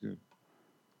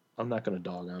I'm not going to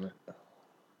dog on it.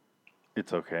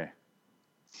 It's okay.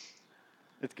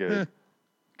 It's good.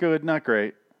 Good, not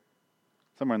great.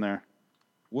 Somewhere in there.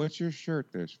 What's your shirt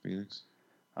there, Phoenix?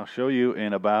 I'll show you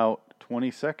in about 20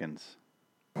 seconds.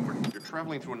 You're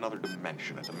traveling through another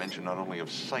dimension, a dimension not only of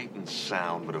sight and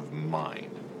sound, but of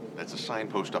mind. That's a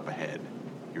signpost up ahead.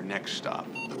 Your next stop,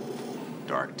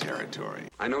 dark territory.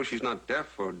 I know she's not deaf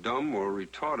or dumb or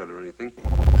retarded or anything.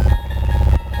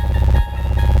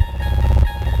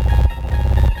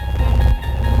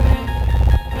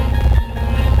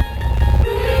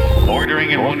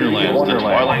 Bordering in Wonderland, the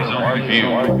Twilight Zone Review.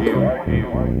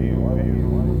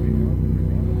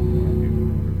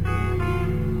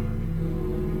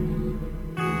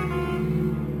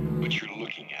 What you're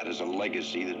looking at is a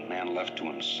legacy that man left to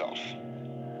himself.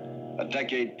 A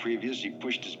decade previous, he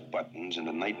pushed his buttons, and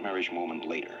a nightmarish moment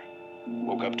later,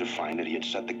 woke up to find that he had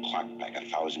set the clock back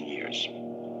 1,000 years.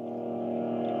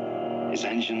 His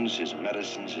engines, his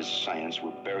medicines, his science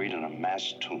were buried in a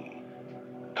mass tomb,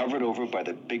 covered over by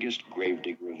the biggest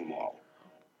gravedigger of them all,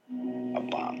 a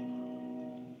bomb.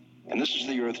 And this is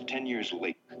the Earth 10 years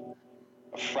later,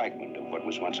 a fragment of what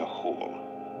was once a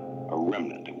whole, a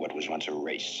remnant of what was once a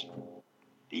race.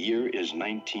 The year is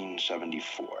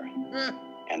 1974,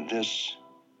 and this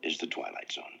is the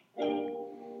Twilight Zone.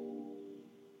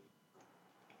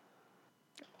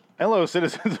 Hello,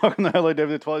 citizens. Welcome to LAW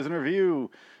The Twilight Zone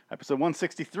Review, episode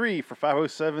 163 for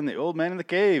 507, The Old Man in the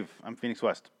Cave. I'm Phoenix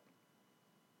West.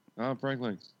 I'm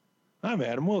Franklin. I'm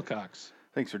Adam Wilcox.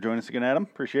 Thanks for joining us again, Adam.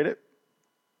 Appreciate it.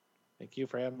 Thank you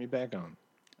for having me back on.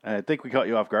 I think we caught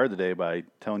you off guard today by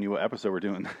telling you what episode we're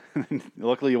doing.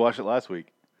 Luckily, you watched it last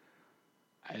week.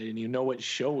 I didn't even know what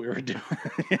show we were doing.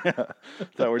 Yeah.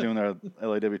 Thought we're doing our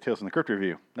LAW Tales from the Crypt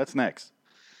review. That's next.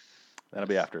 That'll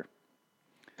be after.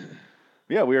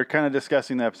 Yeah, we were kind of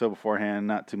discussing the episode beforehand,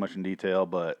 not too much in detail,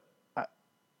 but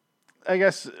I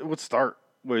guess let's start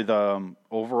with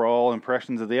overall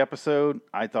impressions of the episode.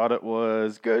 I thought it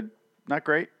was good, not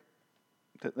great.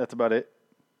 That's about it.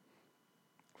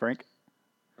 Frank?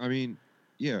 I mean,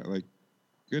 yeah, like,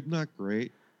 good, not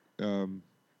great.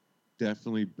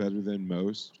 Definitely better than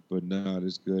most, but not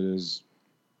as good as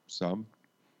some.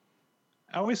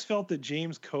 I always felt that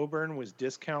James Coburn was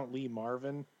discount Lee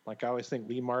Marvin. Like, I always think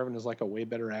Lee Marvin is like a way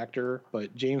better actor,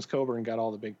 but James Coburn got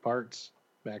all the big parts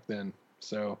back then.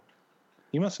 So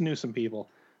he must have knew some people.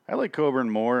 I like Coburn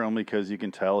more only because you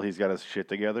can tell he's got his shit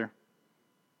together.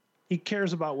 He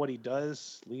cares about what he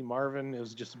does. Lee Marvin, it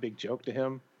was just a big joke to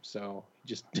him, so he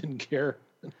just didn't care.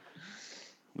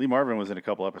 Lee Marvin was in a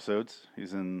couple episodes.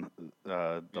 He's in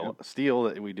the Steel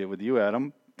that we did with you,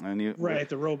 Adam. And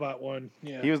the robot one.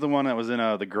 Yeah, he was the one that was in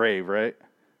The Grave, right?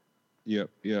 Yep.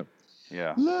 Yeah.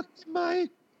 Look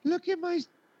at my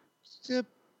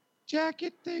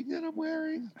jacket thing that I'm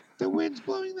wearing. The wind's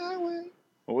blowing that way.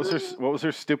 What was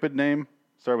her stupid name?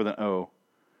 Start with an O.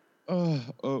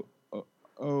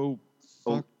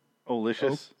 Fuck.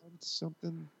 Olicious?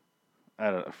 Something.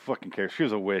 I don't fucking care. She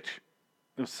was a witch.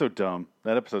 It was so dumb.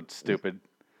 That episode's stupid.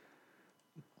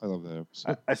 I love that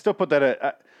episode. I still put that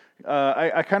at...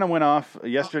 I kind of went off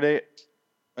yesterday.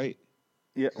 Right.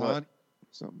 Yeah. Connie?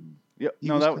 Something. Yeah.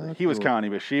 He was Connie,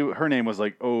 but her name was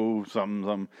like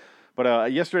something.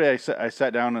 But yesterday I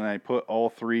sat down and I put all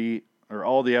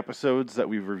the episodes that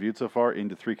we've reviewed so far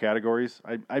into 3 categories.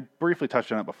 I briefly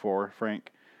touched on it before,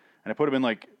 Frank, and I put them in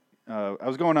like I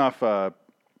was going off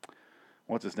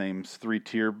what's his name's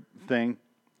 3-tier thing,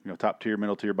 top tier,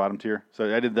 middle tier, bottom tier.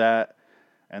 So I did that.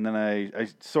 And then I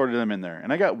sorted them in there.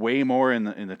 And I got way more in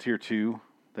the tier 2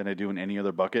 than I do in any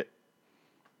other bucket.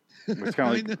 It's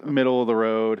kind of like middle of the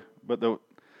road. But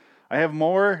I have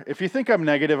more. If you think I'm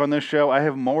negative on this show, I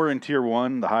have more in tier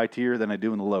 1, the high tier, than I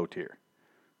do in the low tier.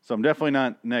 So I'm definitely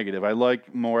not negative. I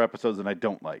like more episodes than I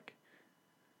don't like.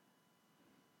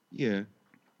 Yeah.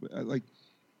 Like,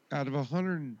 out of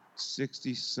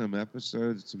 160 some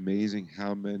episodes, it's amazing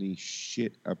how many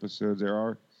shit episodes there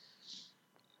are.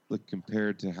 Like,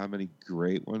 compared to how many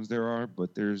great ones there are,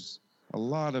 but there's a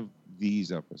lot of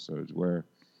these episodes where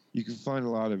you can find a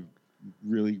lot of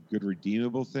really good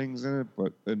redeemable things in it,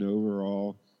 but then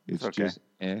overall it's okay. just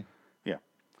eh. Yeah.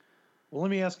 Well,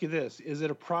 let me ask you this. Is it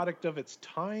a product of its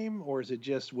time, or was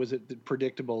it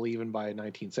predictable even by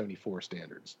 1974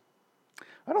 standards?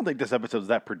 I don't think this episode's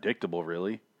that predictable,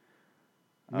 really.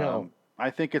 No.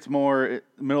 I think it's more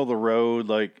middle of the road,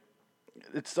 like,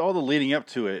 it's all the leading up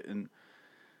to it, and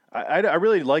I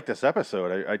really like this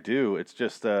episode. I do. It's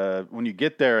just when you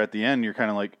get there at the end, you're kind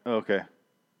of like, oh, okay,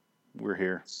 we're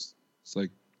here. It's like,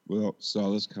 well,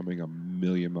 saw this coming a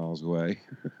million miles away.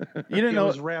 You didn't know it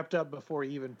was wrapped up before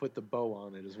he even put the bow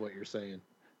on it, is what you're saying.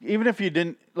 even if you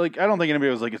didn't like, I don't think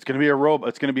anybody was like, it's going to be a robot,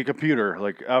 it's going to be a computer.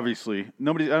 Like, obviously, I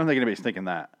don't think anybody's thinking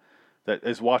that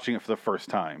is watching it for the first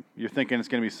time. You're thinking it's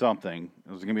going to be something.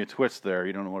 There's going to be a twist there.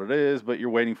 You don't know what it is, but you're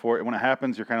waiting for it. When it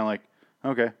happens, you're kind of like,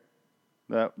 okay,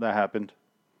 that happened.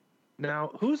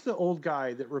 Now, who's the old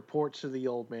guy that reports to the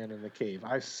old man in the cave?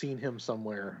 I've seen him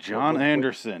somewhere. John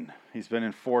Anderson. He's been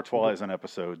in 4 Twilight Zone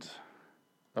episodes.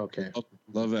 Okay. Oh,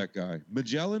 love that guy.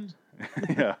 Magellan?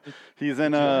 Yeah. He's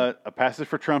in a Passage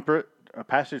for Trumpet. A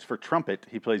Passage for Trumpet.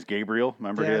 He plays Gabriel.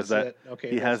 Remember, he has that. It. Okay,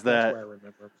 he has that's that where I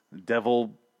remember.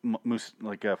 devil moose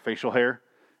like facial hair,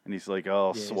 and he's like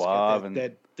all Yeah, suave he's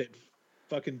got that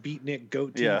fucking beatnik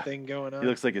goatee thing going on. He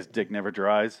looks like his dick never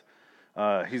dries.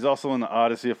 He's also in the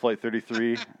Odyssey of Flight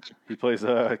 33. He plays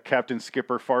Captain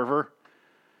Skipper Farver.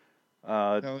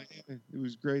 It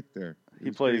was great there.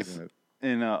 He plays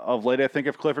in Of Late I Think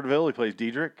of Cliffordville. He plays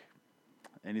Diedrich,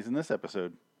 and he's in this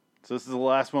episode. So this is the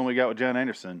last one we got with John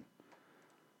Anderson.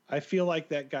 I feel like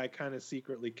that guy kind of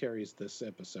secretly carries this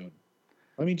episode.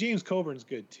 I mean, James Coburn's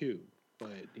good too,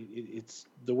 but it's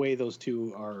the way those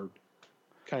two are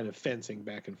kind of fencing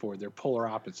back and forth. They're polar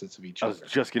opposites of each other. I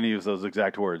was just going to use those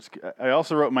exact words. I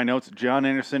also wrote in my notes, John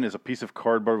Anderson is a piece of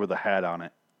cardboard with a hat on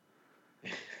it.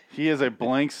 He is a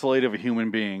blank slate of a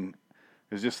human being.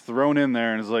 Is just thrown in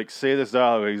there and is like, say this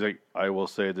dialogue. He's like, I will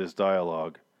say this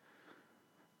dialogue.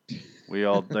 They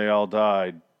all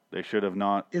died. They should have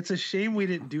not. It's a shame we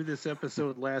didn't do this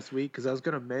episode last week because I was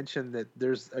going to mention that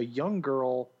there's a young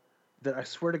girl that I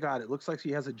swear to God, it looks like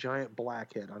she has a giant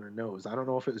blackhead on her nose. I don't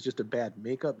know if it was just a bad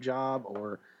makeup job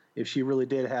or if she really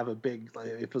did have a big,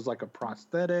 if it was like a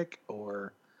prosthetic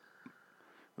or.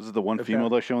 Was it the one female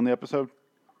they show in the episode?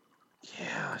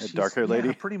 Yeah, a dark-haired lady.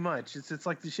 Yeah, pretty much. It's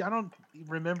like I don't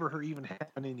remember her even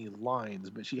having any lines,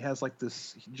 but she has like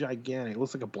this gigantic. It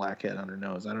looks like a blackhead on her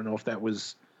nose. I don't know if that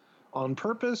was on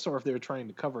purpose or if they were trying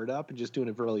to cover it up and just doing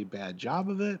a really bad job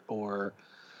of it, or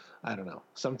I don't know.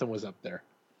 Something was up there.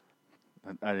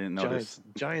 I didn't notice.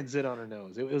 Giant zit on her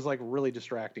nose. It was like really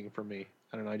distracting for me.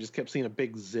 I don't know. I just kept seeing a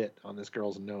big zit on this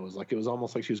girl's nose. Like it was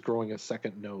almost like she was growing a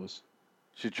second nose.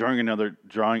 She's birthing another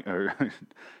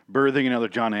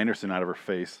John Anderson out of her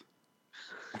face.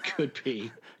 Could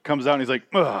be. Comes out and he's like,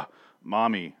 ugh,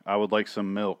 Mommy, I would like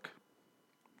some milk.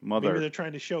 Mother. Maybe they're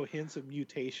trying to show hints of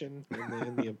mutation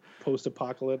in the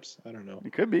post-apocalypse. I don't know.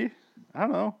 It could be. I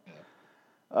don't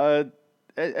know.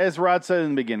 As Rod said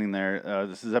in the beginning there,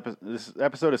 this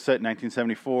episode is set in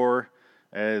 1974.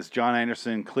 As John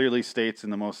Anderson clearly states in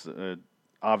the most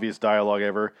obvious dialogue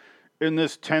ever, in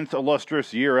this 10th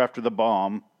illustrious year after the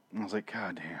bomb. I was like,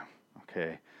 God damn.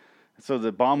 Okay. So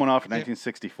the bomb went off in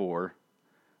 1964.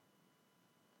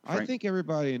 I think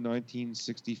everybody in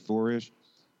 1964-ish,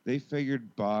 they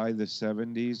figured by the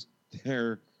 70s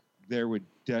there would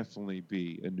definitely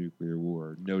be a nuclear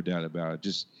war, no doubt about it.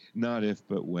 Just not if,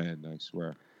 but when, I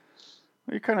swear.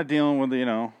 Well, you're kind of dealing with,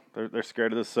 they're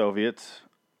scared of the Soviets.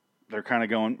 They're kind of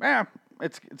going,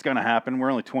 it's going to happen. We're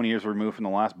only 20 years removed from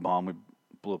the last bomb. We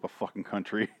blew up a fucking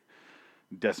country,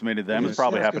 decimated them. It's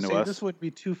probably happened to us. This wouldn't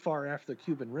be too far after the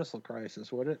Cuban Missile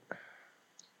Crisis, would it?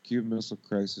 Cuban Missile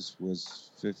Crisis was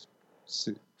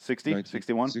 60?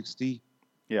 61? 60?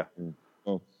 Yeah.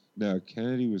 Oh, no,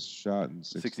 Kennedy was shot in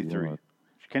 63.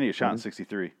 Kennedy was shot in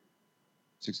 63.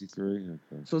 63? Okay.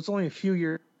 So it's only a few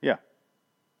years. Yeah.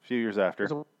 A few years after.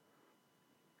 Still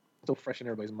fresh in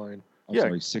everybody's mind. I'm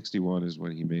sorry, 61 is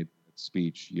when he made that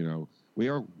speech,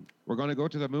 we're going to go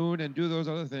to the moon and do those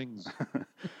other things.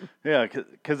 Yeah,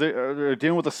 because they're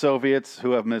dealing with the Soviets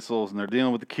who have missiles, and they're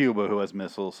dealing with the Cuba who has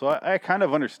missiles. So I kind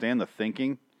of understand the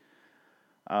thinking.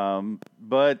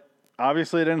 But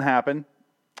obviously it didn't happen.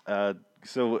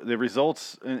 So the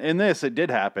results in this, it did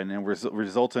happen, and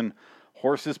result in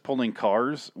horses pulling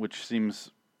cars, which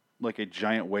seems like a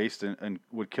giant waste and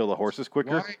would kill the horses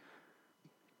quicker. Why?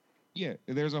 Yeah,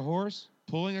 there's a horse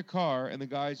pulling a car, and the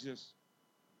guy's just...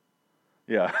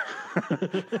 Yeah.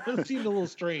 It seemed a little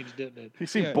strange, didn't it? He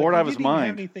seemed bored out of his mind.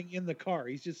 He didn't have anything in the car.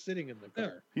 He's just sitting in the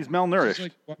car. Yeah. He's malnourished.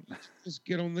 Just, why don't you just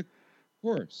get on the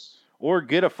horse. Or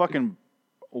get a fucking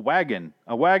wagon.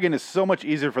 A wagon is so much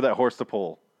easier for that horse to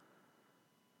pull.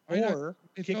 Or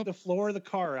kick the floor of the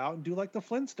car out and do like the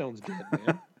Flintstones did,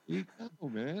 man. Oh,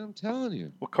 man, I'm telling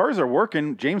you. Well, cars are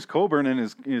working. James Coburn and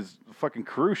his fucking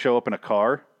crew show up in a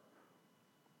car.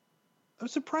 I'm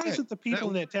surprised that the people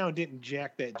in that town didn't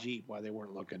jack that Jeep while they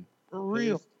weren't looking. For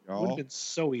real. It would have been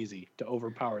so easy to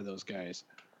overpower those guys.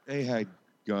 They had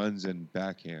guns and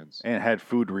backhands. And had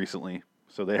food recently,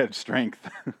 so they had strength.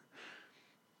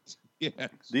 Yeah.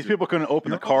 These people couldn't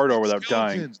open the car door without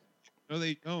dying. No,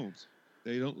 they don't.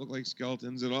 They don't look like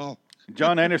skeletons at all.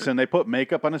 John Anderson, they put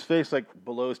makeup on his face, like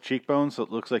below his cheekbones, so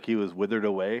it looks like he was withered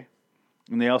away.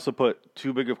 And they also put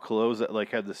too big of clothes that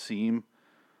like had the seam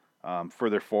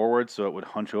further forward, so it would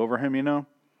hunch over him. You know,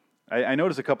 I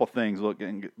noticed a couple things. Look,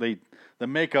 and the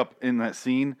makeup in that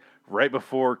scene right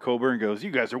before Coburn goes,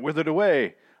 "You guys are withered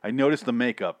away." I noticed the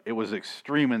makeup; it was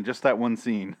extreme in just that one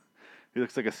scene. He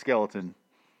looks like a skeleton.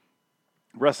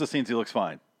 Rest of the scenes, he looks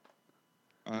fine.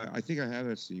 I think I have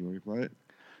that scene. Want me to play it?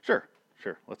 Sure.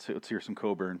 Let's hear some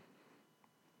Coburn.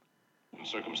 In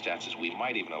circumstances, we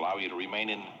might even allow you to remain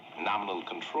in nominal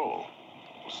control,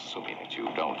 assuming that you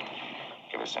don't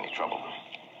give us any trouble.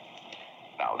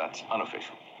 Now, that's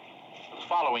unofficial. The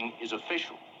following is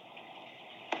official.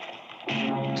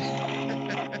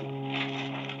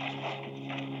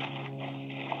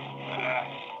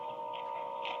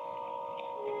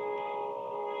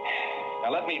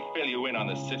 Now, let me fill you in on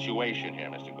the situation here,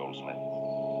 Mr. Goldsmith.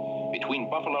 Between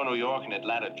Buffalo, New York, and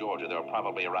Atlanta, Georgia, there are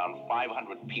probably around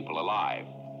 500 people alive.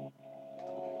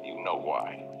 You know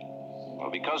why. Well,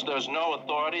 because there's no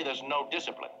authority, there's no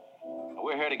discipline. And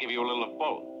we're here to give you a little of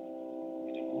both.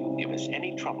 And if you give us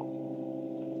any trouble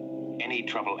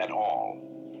at all,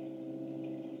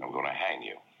 I'm going to hang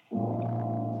you.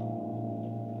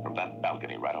 From that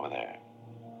balcony right over there.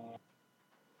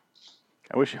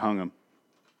 I wish you hung him.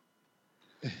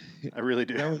 I really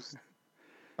do.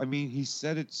 He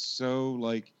said it so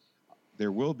like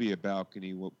there will be a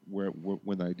balcony where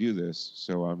when I do this,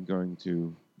 so I'm going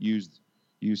to use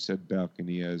said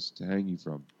balcony as to hang you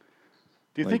from.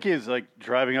 Do you think he's like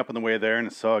driving up on the way there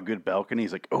and saw a good balcony?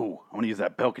 He's like, "Oh, I want to use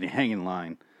that balcony hanging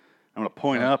line. I'm going to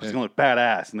point up. It's going to look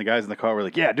badass." And the guys in the car were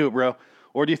like, "Yeah, do it, bro."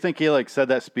 Or do you think he like said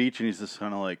that speech and he's just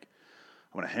kind of like,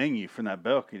 "I'm going to hang you from that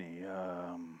balcony."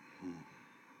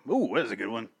 Ooh, that's a good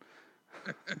one.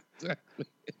 Exactly.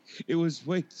 It was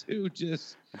way too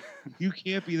just. You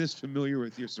can't be this familiar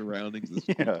with your surroundings this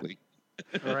quickly.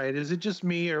 All right, is it just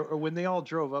me or when they all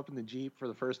drove up in the Jeep for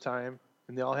the first time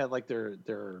and they all had like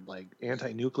their like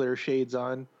anti-nuclear shades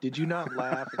on? Did you not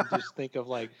laugh and just think of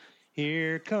like,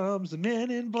 "Here comes the Men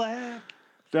in Black"?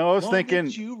 No, I was thinking.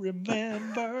 That you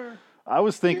remember? I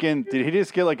was thinking, did he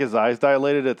just get like his eyes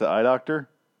dilated at the eye doctor?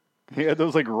 He had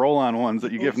those like roll-on ones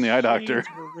that you get from the eye doctor.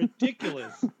 Shades were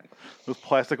ridiculous. Those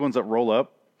plastic ones that roll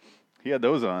up. He had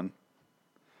those on.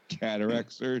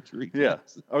 Cataract surgery. Yeah.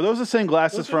 Are those the same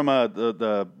glasses from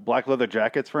the black leather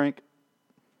jackets, Frank?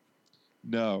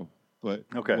 No, but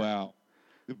okay. Wow.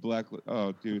 The black.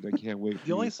 Oh, dude, I can't wait.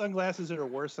 The only sunglasses that are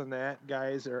worse than that,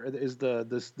 guys, is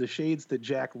the shades that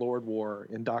Jack Lord wore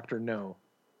in Dr. No.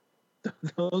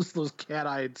 Those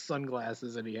cat-eyed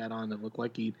sunglasses that he had on that looked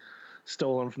like he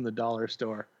stole them from the dollar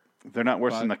store. They're not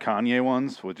worse than the Kanye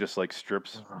ones with just like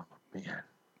strips. Oh man,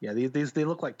 yeah, these they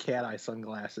look like cat-eye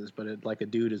sunglasses, but like a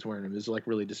dude is wearing them. It's like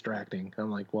really distracting.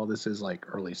 I'm like, well, this is like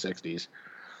early '60s.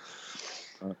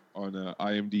 On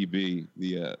IMDb,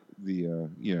 the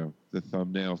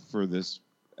thumbnail for this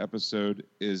episode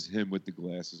is him with the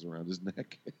glasses around his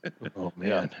neck. Oh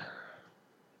man,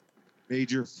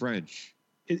 Major French.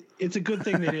 It's a good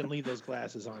thing they didn't leave those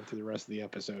glasses on through the rest of the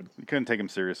episode. You couldn't take him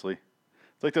seriously.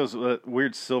 It's like those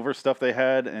weird silver stuff they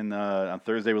had, and on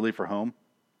Thursday we leave for home.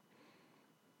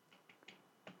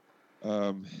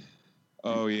 Oh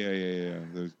yeah.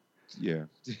 Those, yeah.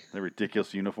 The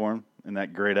ridiculous uniform in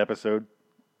that great episode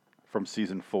from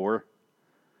season 4.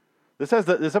 This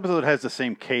episode has the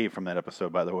same cave from that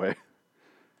episode, by the way.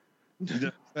 Did you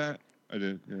notice that? I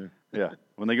did. Yeah. Yeah.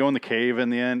 When they go in the cave in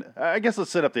the end, I guess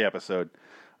let's set up the episode.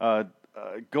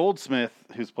 Goldsmith,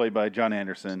 who's played by John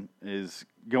Anderson, is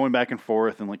going back and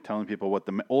forth and like telling people what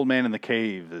the old man in the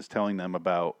cave is telling them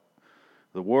about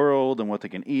the world and what they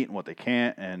can eat and what they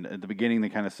can't. And at the beginning, they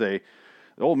kind of say,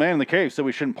 "The old man in the cave said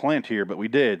we shouldn't plant here, but we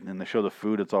did." And they show the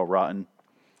food; it's all rotten.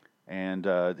 And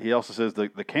he also says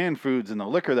the canned foods and the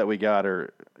liquor that we got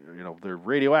are, they're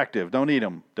radioactive. Don't eat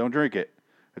them. Don't drink it.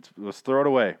 Let's throw it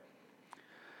away.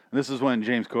 And this is when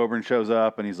James Coburn shows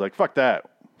up, and he's like, "Fuck that.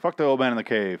 Fuck the old man in the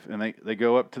cave." And they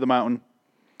go up to the mountain,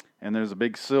 and there's a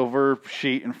big silver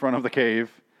sheet in front of the cave.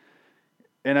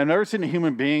 And I've never seen a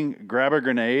human being grab a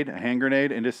hand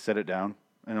grenade, and just set it down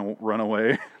and run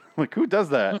away. Like, who does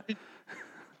that?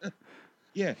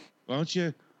 Yeah. Why don't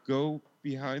you go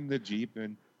behind the Jeep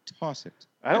and toss it?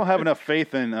 I don't have enough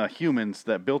faith in humans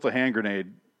that built a hand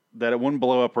grenade that it wouldn't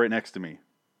blow up right next to me.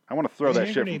 I want to throw that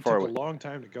shit from far away. Took a long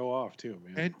time to go off too,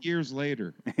 man. 10 years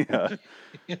later. Yeah.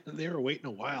 They were waiting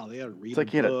a while. They had to read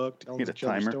like the book, telling each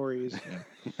other stories.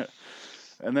 Yeah.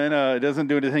 And then it doesn't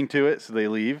do anything to it, so they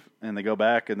leave and they go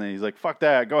back. And then he's like, "Fuck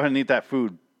that! Go ahead and eat that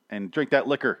food and drink that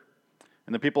liquor."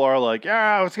 And the people are like,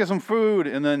 "Yeah, let's get some food."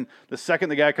 And then the second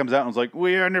the guy comes out and is like,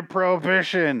 "We're under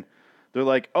prohibition," They're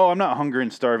like, oh, I'm not hungry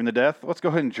and starving to death. Let's go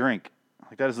ahead and drink.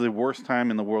 Like, that is the worst time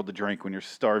in the world to drink when you're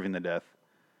starving to death.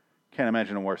 Can't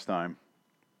imagine a worse time.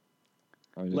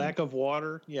 Lack of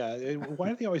water. Yeah. Why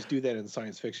do they always do that in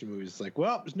science fiction movies? It's like,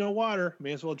 well, there's no water.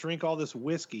 May as well drink all this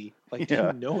whiskey. Like, do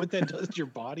you know what that does to your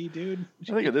body, dude?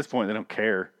 I think at this point they don't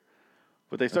care.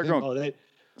 But they start going. Oh,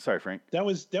 sorry, Frank. That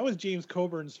was James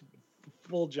Coburn's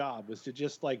full job, was to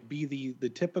just like be the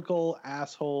typical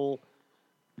asshole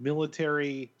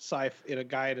military in a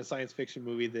guy in a science fiction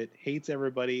movie that hates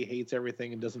everybody, hates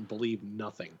everything, and doesn't believe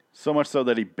nothing. So much so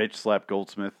that he bitch slapped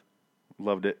Goldsmith.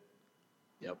 Loved it.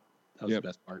 Yep. That was the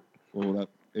best part. Well,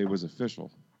 it was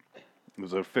official. It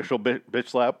was an official bitch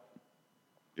slap.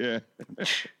 Yeah.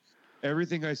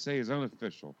 Everything I say is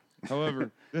unofficial.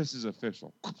 However, this is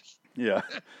official. Yeah.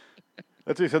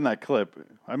 That's what he said in that clip.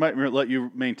 I might let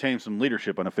you maintain some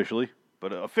leadership unofficially,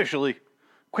 but officially,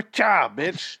 quit job,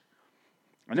 bitch.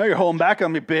 I know you're holding back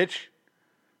on me, bitch.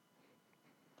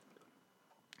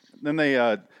 Then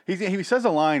he says a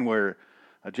line where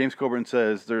James Coburn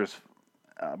says there's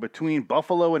between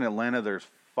Buffalo and Atlanta, there's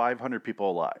 500 people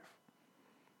alive.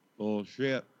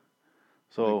 Bullshit.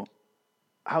 So,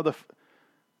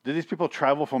 did these people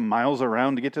travel from miles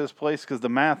around to get to this place? Because the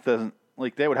math doesn't,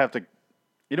 like, they would have to,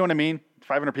 you know what I mean?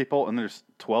 500 people and there's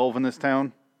 12 in this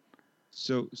town.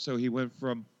 So he went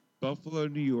from Buffalo,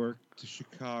 New York to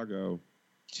Chicago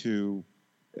to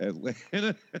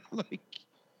Atlanta. Like,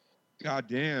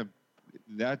 goddamn,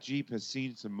 that Jeep has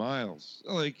seen some miles.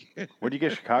 Like, where do you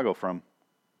get Chicago from?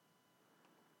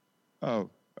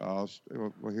 Oh, well,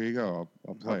 here you go.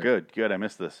 I'll play. Oh, good. I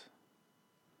missed this.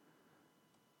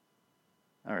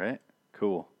 All right,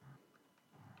 cool.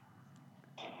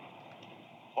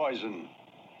 Poison.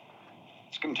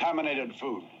 It's contaminated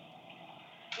food.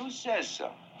 Who says so?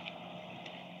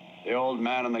 The old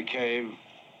man in the cave.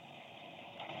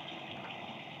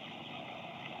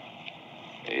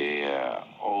 The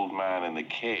old man in the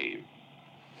cave.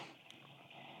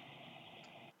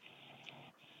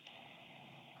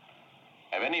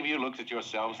 Have any of you looked at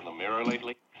yourselves in the mirror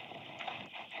lately?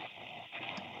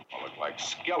 You look like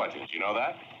skeletons, you know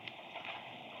that?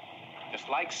 Just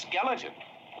like skeleton.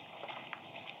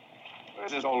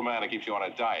 Where's this old man that keeps you on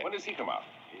a diet? When does he come out?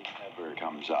 He never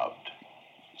comes out.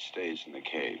 He stays in the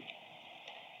cave.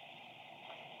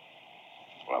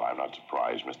 Well, I'm not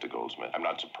surprised, Mr. Goldsmith. I'm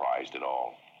not surprised at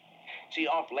all. See,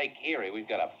 off Lake Erie, we've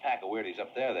got a pack of weirdies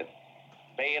up there that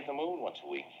bathe at the moon once a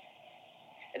week.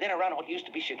 And then around what used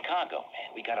to be Chicago,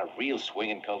 man, we got a real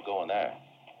swinging cult going there.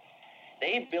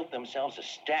 They've built themselves a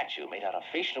statue made out of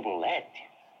fashionable lead.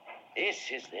 This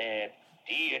is their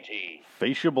deity.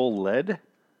 Fashionable lead?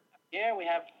 Yeah, we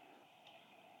have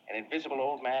an invisible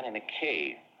old man in a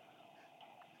cave.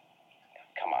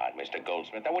 Come on, Mr.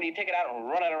 Goldsmith. Now, when you take it out and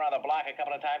run it around the block a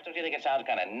couple of times, don't you think it sounds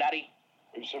kind of nutty?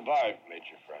 We've survived,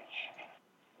 Major French.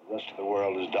 The rest of the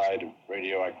world has died of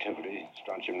radioactivity,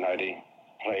 strontium-90,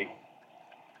 plague.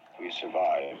 We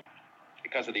survived.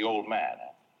 Because of the old man,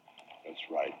 huh? That's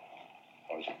right.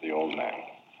 Because of the old man.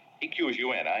 He cues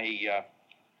you in, huh?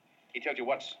 He tells you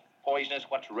what's poisonous,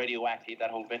 what's radioactive, that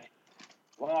whole bit.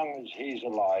 As long as he's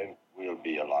alive, we'll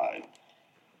be alive.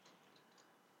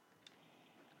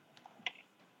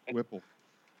 Whipple.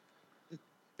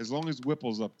 As long as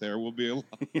Whipple's up there, we'll be alive.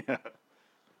 Yeah.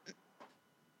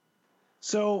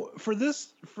 So for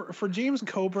James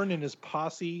Coburn and his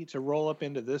posse to roll up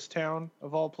into this town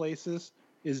of all places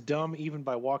is dumb even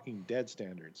by Walking Dead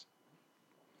standards.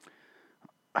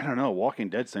 I don't know. Walking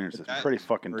Dead standards is pretty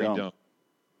fucking dumb.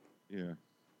 Yeah.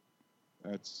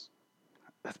 That's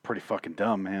pretty fucking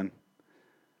dumb, man.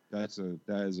 That's a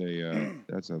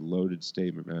loaded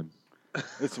statement, man.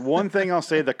 It's one thing I'll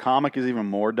say the comic is even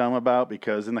more dumb about,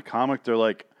 because in the comic they're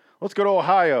like, let's go to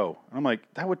Ohio. And I'm like,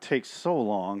 that would take so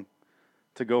long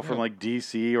to go from like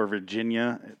DC or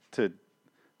Virginia to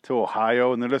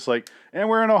Ohio, and they're just like, and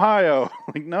we're in Ohio.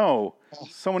 Like, no.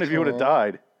 So many of you would have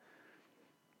died.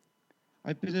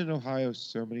 I've been in Ohio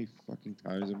so many fucking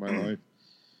times in my life.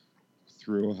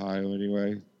 Through Ohio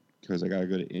anyway, because I gotta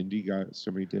go to Indy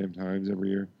so many damn times every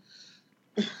year.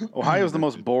 Ohio's the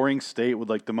most boring state with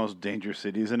like the most dangerous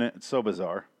cities in it. It's so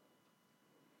bizarre.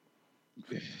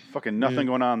 Fucking nothing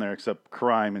going on there except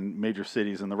crime in major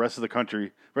cities, and the rest of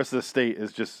the state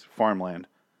is just farmland.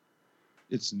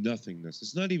 It's nothingness.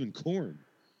 It's not even corn.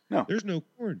 No. There's no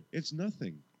corn. It's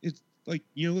nothing. It's like,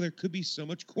 there could be so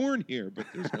much corn here, but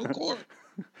there's no corn.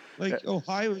 Like,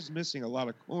 Ohio is missing a lot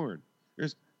of corn.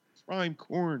 There's prime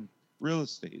corn real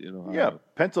estate in Ohio. Yeah,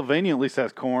 Pennsylvania at least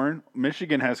has corn.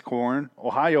 Michigan has corn.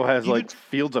 Ohio has like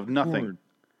fields of nothing. Corn.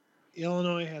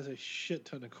 Illinois has a shit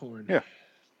ton of corn. Yeah.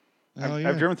 Hell I've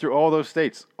yeah. driven through all those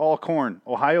states, all corn.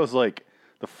 Ohio's like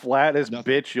the flattest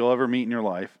Nothing. bitch you'll ever meet in your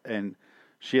life, and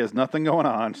she has nothing going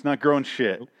on. She's not growing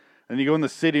shit. Nope. And you go in the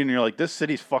city, and you're like, this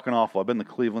city's fucking awful. I've been to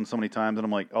Cleveland so many times, and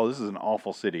I'm like, oh, this is an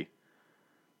awful city.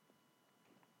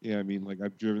 Yeah, I mean, like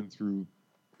I've driven through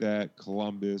that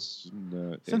Columbus.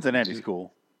 And, Cincinnati's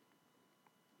cool.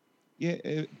 Yeah,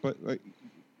 but like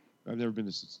I've never been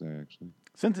to Cincinnati actually.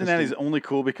 Cincinnati's only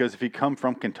cool because if you come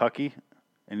from Kentucky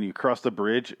and you cross the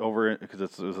bridge over it,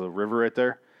 because there's a river right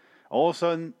there, all of a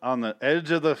sudden on the edge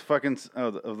of the fucking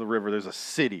of the river, there's a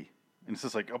city, and it's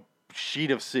just like a sheet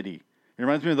of city. It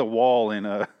reminds me of the wall in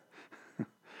a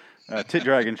Tit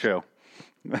Dragon show.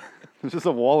 There's just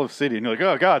a wall of city, and you're like,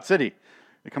 oh god, city!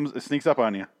 It sneaks up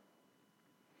on you.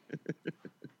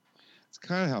 It's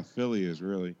kind of how Philly is,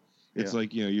 really. It's Yeah.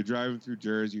 like, you're driving through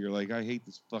Jersey, you're like, I hate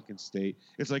this fucking state.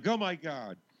 It's like, oh my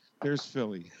god, there's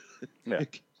Philly. Yeah.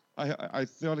 I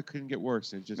thought it couldn't get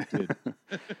worse, and it just did.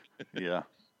 Yeah.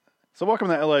 So welcome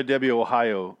to LIW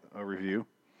Ohio review.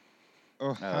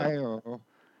 Ohio.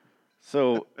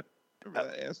 So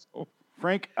Remember that asshole?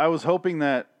 Frank, I was hoping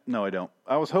that no, I don't.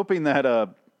 I was hoping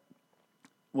that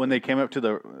when they came up to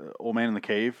the old man in the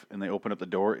cave and they opened up the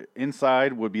door,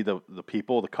 inside would be the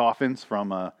people, the coffins from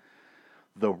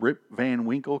the Rip Van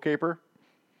Winkle caper.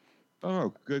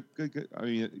 Oh, good. I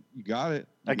mean, you got it.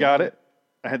 I got it.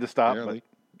 I had to stop, Barely.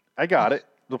 but I got it.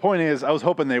 The point is, I was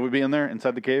hoping they would be in there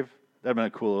inside the cave. That'd been a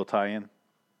cool little tie-in.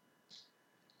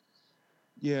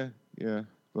 Yeah,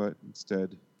 but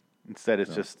instead,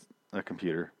 It's just a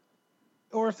computer.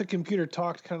 Or if the computer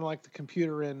talked kind of like the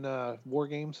computer in War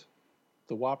Games,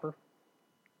 the Whopper.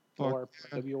 fuck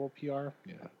yeah. WOPR.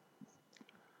 Yeah.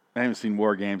 I haven't seen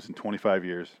War Games in 25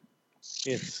 years.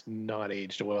 It's not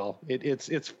aged well.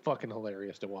 It's fucking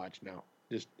hilarious to watch now.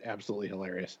 Just absolutely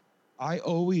hilarious. I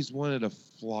always wanted a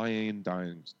flying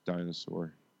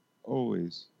dinosaur.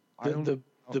 Always.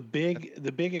 The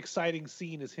big exciting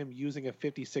scene is him using a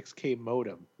 56K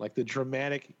modem, like the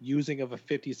dramatic using of a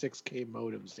 56K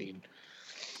modem scene.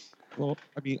 Well,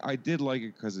 I mean, I did like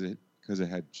it because it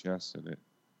had chess in it.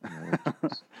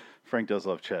 Frank does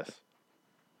love chess.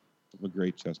 I'm a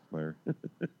great chess player.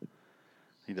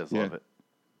 He does Yeah. love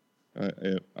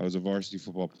it. I was a varsity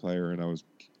football player, and I was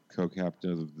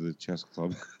co-captain of the chess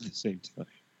club at the same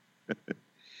time.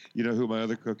 You know who my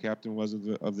other co-captain was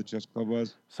of the chess club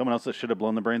was? Someone else that should have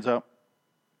blown the brains out?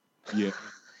 Yeah.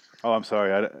 Oh, I'm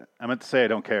sorry. I meant to say I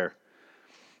don't care.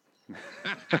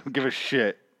 I don't give a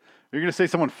shit. You're going to say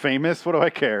someone famous? What do I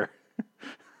care?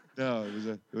 No,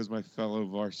 it was my fellow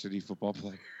varsity football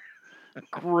player.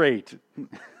 Great.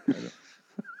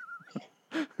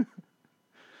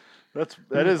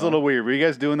 That is a little weird. Were you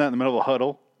guys doing that in the middle of a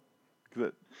huddle?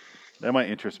 That might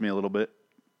interest me a little bit.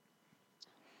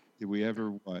 Did we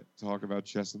ever talk about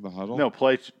chess in the huddle? No,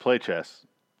 play chess.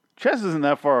 Chess isn't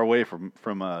that far away from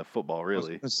football, I was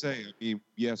really. gonna say, I mean,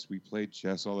 yes, we played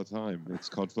chess all the time. It's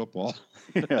called football.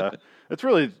 Yeah, it's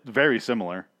really very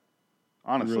similar,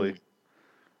 honestly.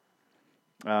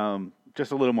 Really.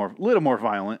 Just a little more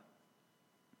violent.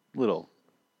 Little.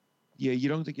 Yeah, you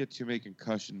don't get too many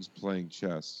concussions playing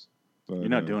chess. But, You're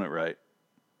not doing it right.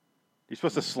 You're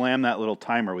supposed to slam that little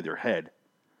timer with your head.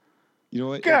 You know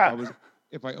what? God!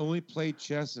 If I only played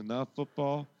chess and not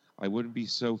football, I wouldn't be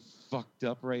so fucked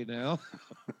up right now.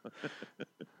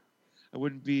 I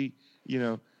wouldn't be,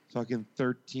 fucking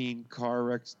 13 car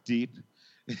wrecks deep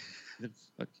and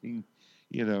fucking,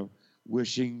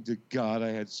 wishing to God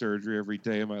I had surgery every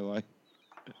day of my life.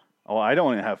 Oh, I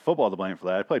don't even have football to blame for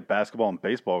that. I played basketball and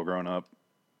baseball growing up.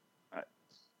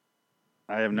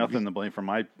 I have nothing to blame for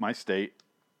my state.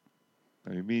 I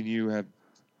mean, me and you have.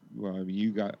 Well, I mean,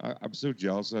 you got. I'm so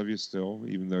jealous of you still,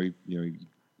 even though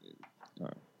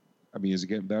I mean, is it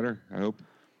getting better? I hope.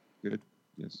 Good.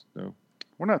 Yes. No.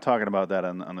 We're not talking about that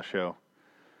on the show.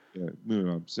 Yeah.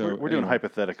 Moving on. So we're doing anyway.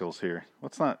 hypotheticals here.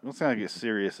 Let's not get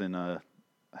serious and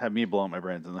have me blow up my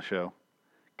brains in the show,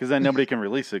 because then nobody can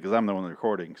release it because I'm the one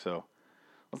recording. So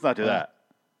let's not do that.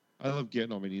 I love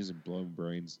getting on my knees and blowing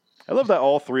brains. I love that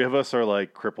all three of us are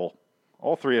like cripple.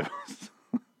 All three of us.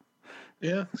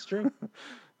 Yeah, it's true.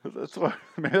 That's why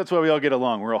we all get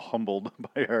along. We're all humbled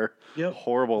by our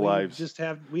horrible lives.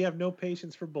 We have no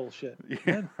patience for bullshit.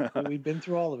 Yeah. We've been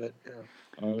through all of it. Yeah.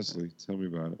 Honestly, tell me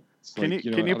about it. It's Can like,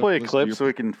 you play a clip so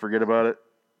we can forget about it?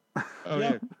 Oh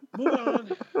Yeah. Moving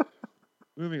on.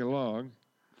 Moving along.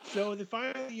 So the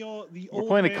old We're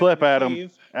playing a man clip, in the Adam.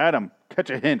 cave- Adam, catch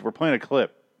a hint. We're playing a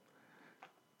clip.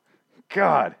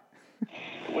 God,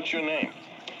 What's your name?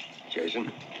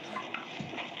 Jason?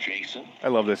 Jason? I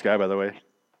love this guy, by the way.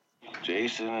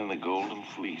 Jason and the Golden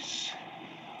Fleece.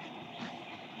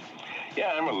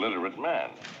 Yeah, I'm a literate man.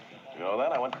 You know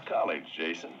that? I went to college,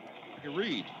 Jason. You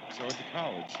read, so I went to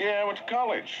college. Yeah, I went to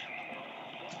college.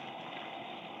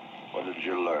 What did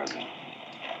you learn?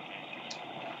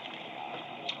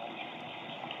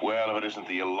 Well, if it isn't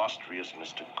the illustrious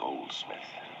Mr. Goldsmith.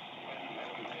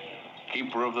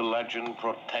 Keeper of the legend,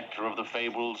 protector of the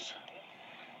fables,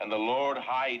 and the Lord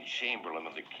High Chamberlain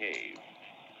of the cave.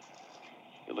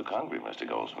 You look hungry, Mr.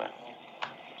 Goldsmith.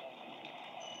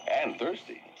 And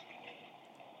thirsty.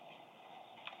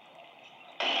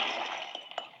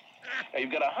 Now,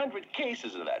 you've got 100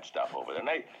 cases of that stuff over there.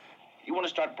 Now, you want to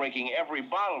start breaking every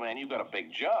bottle, man, you've got a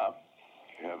big job.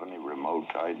 Do you have any remote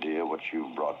idea what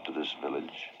you've brought to this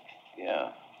village?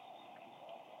 Yeah.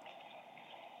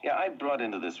 Yeah, I brought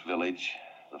into this village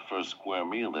the first square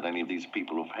meal that any of these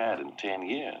people have had in 10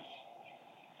 years.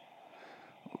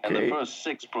 And the Okay. first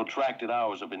 6 protracted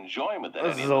hours of enjoyment that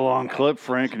This any is of a them long had clip,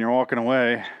 Frank, and you're walking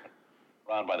away.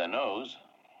 around by the nose.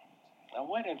 Now,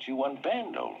 why don't you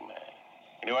unbend, old man?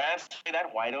 Can you answer me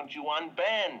that? Why don't you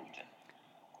unbend?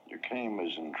 You came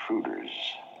as intruders.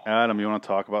 Adam, you want to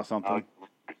talk about something?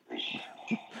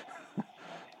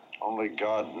 Only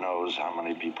God knows how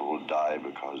many people will die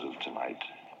because of tonight.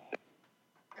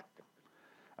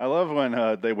 I love when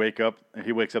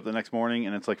he wakes up the next morning,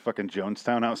 and it's like fucking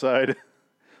Jonestown outside.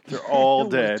 They're all It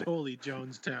was dead. totally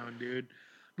Jonestown, dude.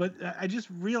 But I just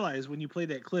realized when you play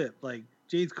that clip, like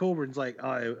James Coburn's like,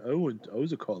 I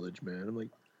was a college man. I'm like,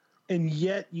 and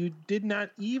yet you did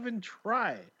not even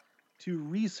try to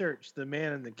research the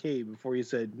man in the cave before you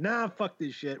said, nah, fuck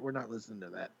this shit. We're not listening to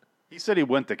that. He said he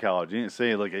went to college. He didn't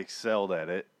say like excelled at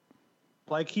it.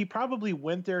 Like he probably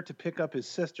went there to pick up his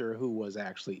sister who was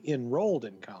actually enrolled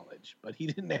in college, but he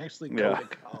didn't actually go Yeah. to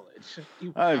college. I He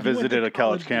went visited to a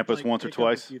college to, campus like, once or pick up a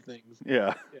twice. few things.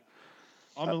 Yeah.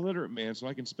 I'm a literate man, so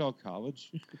I can spell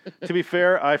college. To be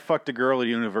fair, I fucked a girl at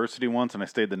university once, and I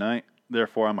stayed the night.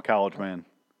 Therefore, I'm a college man.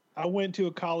 I went to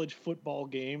a college football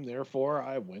game, therefore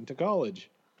I went to college.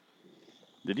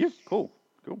 Did you? Cool.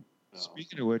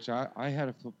 Speaking of which, I had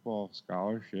a football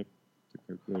scholarship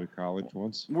to go to college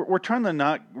once. We're trying to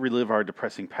not relive our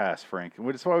depressing past, Frank.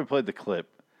 That's why we played the clip.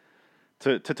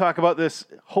 To talk about this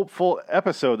hopeful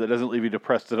episode that doesn't leave you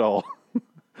depressed at all.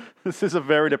 This is a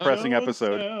very depressing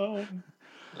episode.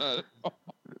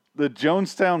 The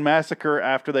Jonestown Massacre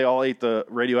after they all ate the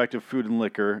radioactive food and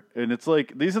liquor. And it's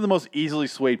like, these are the most easily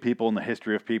swayed people in the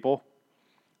history of people.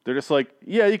 They're just like,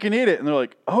 yeah, you can eat it. And they're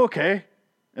like, oh, okay.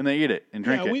 And they eat it and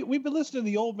drink it. We've been listening to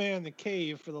the old man in the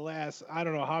cave for the last, I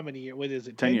don't know how many years. What is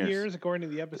it? 10 10 years. according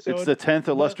to the episode. It's the 10th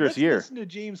illustrious Let's year. listen to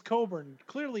James Coburn.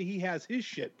 Clearly he has his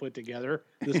shit put together.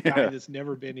 This Yeah. guy that's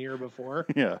never been here before.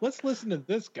 Yeah. Let's listen to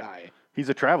this guy. He's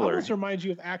a traveler. Almost reminds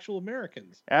you of actual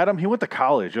Americans. Adam, he went to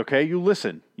college, okay? You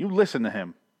listen to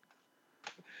him.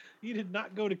 He did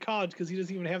not go to college because he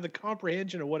doesn't even have the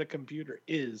comprehension of what a computer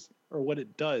is or what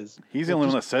it does. He's the only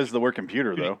one that says the word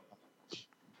computer, though.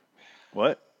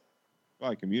 What?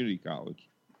 By community college.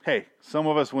 Hey, some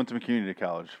of us went to community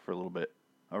college for a little bit.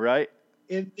 All right?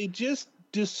 And they just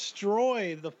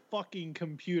destroy the fucking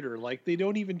computer. Like they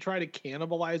don't even try to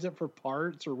cannibalize it for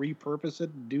parts or repurpose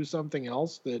it and do something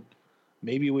else that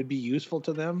maybe would be useful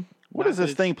to them. What Not is that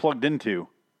this thing plugged into?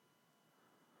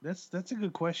 That's a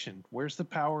good question. Where's the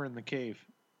power in the cave?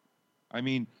 I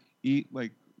mean,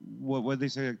 what would they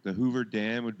say? Like the Hoover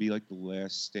Dam would be like the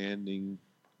last standing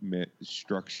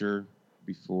structure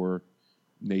before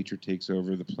nature takes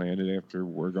over the planet after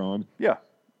we're gone. Yeah.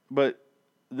 But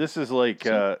this is like,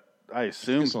 I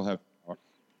assume, This will have.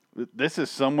 this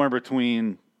is somewhere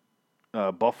between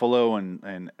Buffalo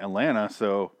and Atlanta,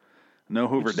 so no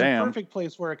Hoover Which is Dam. a perfect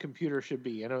place where a computer should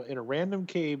be in a random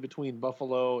cave between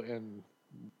Buffalo and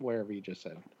wherever you just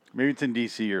said. Maybe it's in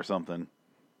D.C. or something.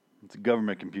 It's a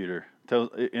government computer.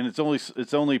 And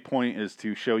its only point is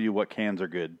to show you what cans are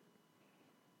good.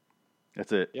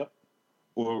 That's it. Yep.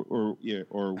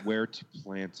 Or where to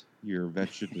plant your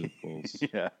vegetables.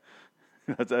 Yeah,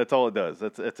 that's all it does.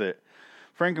 That's it.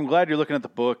 Frank, I'm glad you're looking at the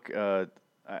book. I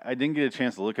didn't get a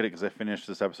chance to look at it because I finished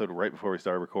this episode right before we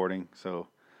started recording. So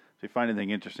if you find anything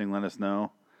interesting, let us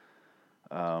know.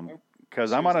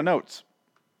 Because I'm out of notes.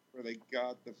 Where they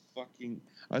got the fucking.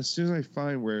 As soon as I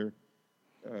find where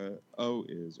O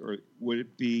is, or would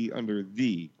it be under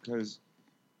the? Because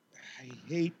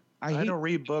I don't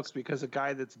read books because a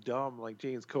guy that's dumb like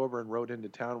James Coburn rode into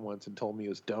town once and told me it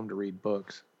was dumb to read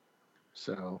books.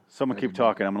 So Someone keep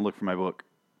talking. I'm going to look for my book.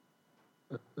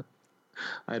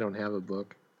 I don't have a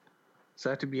book. So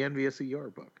I have to be envious of your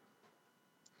book.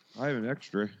 I have an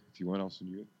extra if you want. I'll send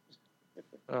you it.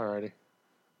 Alrighty.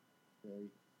 Okay.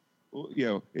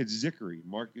 Well, it's Zickery.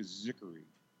 Marcus Zickery,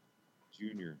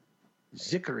 Jr.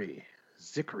 Zickery.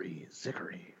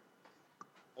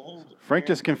 Frank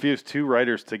just confused two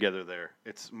writers together there.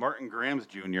 It's Martin Grams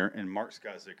Jr. and Mark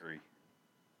Scott Zickery.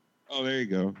 Oh, there you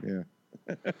go. Yeah.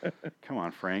 Come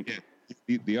on, Frank.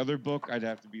 Yeah. The other book, I'd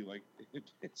have to be like.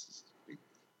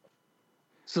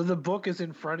 So the book is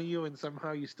in front of you, and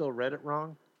somehow you still read it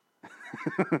wrong.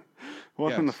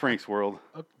 Welcome Yes. to Frank's world.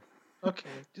 Okay,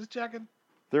 just checking.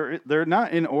 They're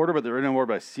not in order, but they're in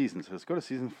order by season. So let's go to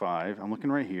season 5. I'm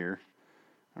looking right here.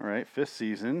 All right, 5th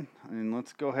season, and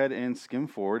let's go ahead and skim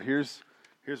forward. Here's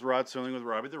Rod Serling with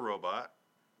Robbie the Robot.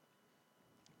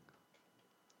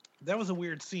 That was a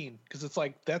weird scene because it's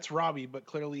like that's Robbie, but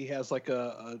clearly he has like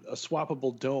a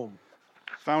swappable dome.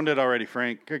 Found it already,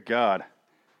 Frank. Good God.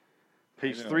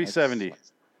 Page 370.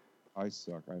 I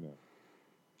suck. I know.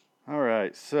 All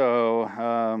right,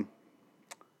 so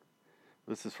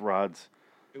this is Rod's.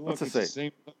 Hey, What's look, it it's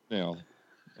say? the same thumbnail.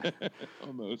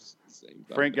 Almost the same.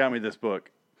 Frank got me this book.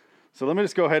 So let me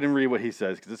just go ahead and read what he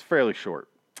says because it's fairly short.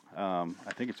 I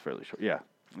think it's fairly short. Yeah,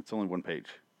 it's only one page,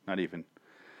 not even.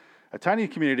 A tiny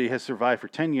community has survived for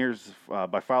 10 years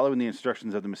by following the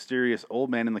instructions of the mysterious old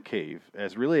man in the cave,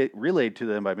 as relayed to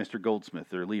them by Mr. Goldsmith,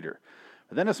 their leader.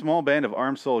 But then a small band of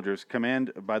armed soldiers,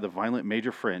 commanded by the violent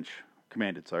Major French,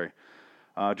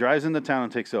 drives into town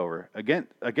and takes over.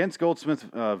 Against Goldsmith's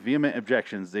vehement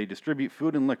objections, they distribute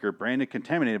food and liquor branded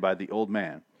contaminated by the old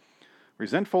man.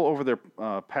 Resentful over their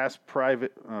past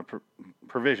private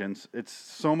provisions, it's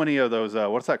so many of those,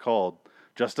 what's that called?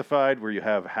 Justified, where you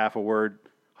have half a word,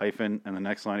 hyphen, and the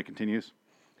next line it continues.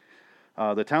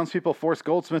 The townspeople force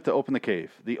Goldsmith to open the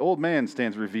cave. The old man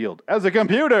stands revealed as a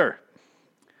computer!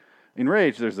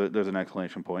 Enraged, there's an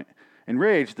exclamation point.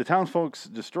 Enraged, the townsfolk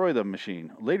destroy the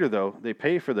machine. Later, though, they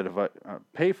pay for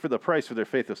the price for their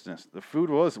faithlessness. The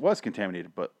food was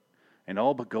contaminated, and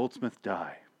all but Goldsmith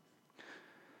die.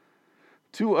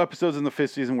 2 episodes in the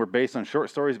 5th season were based on short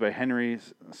stories by Henry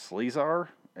Slezar,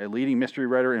 a leading mystery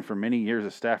writer and for many years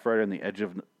a staff writer on the Edge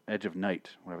of Night,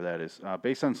 whatever that is.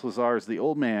 Based on Slezar's The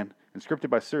Old Man, and scripted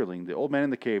by Serling, The Old Man in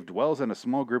the Cave dwells on a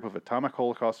small group of atomic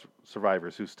Holocaust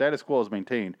survivors whose status quo is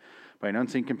maintained by an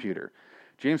unseen computer.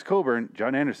 James Coburn,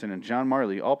 John Anderson, and John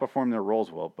Marley all perform their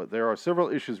roles well, but there are several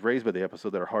issues raised by the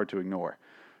episode that are hard to ignore.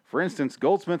 For instance,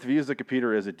 Goldsmith views the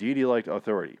computer as a deity-like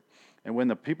authority, and when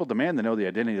the people demand to know the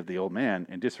identity of the old man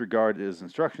and disregard his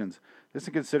instructions, this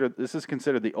is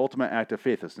considered the ultimate act of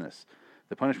faithlessness,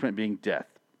 the punishment being death.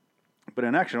 But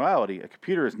in actuality, a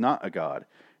computer is not a god.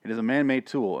 It is a man-made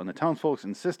tool, and the townsfolk's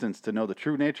insistence to know the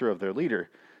true nature of their leader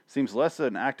seems less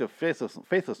an act of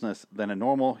faithlessness than a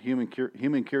normal human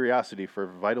curiosity for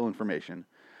vital information,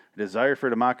 a desire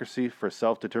for democracy, for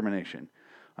self-determination.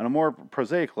 On a more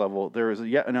prosaic level, there is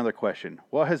yet another question.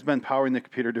 What has been powering the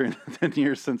computer during the 10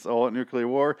 years since all nuclear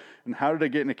war, and how did it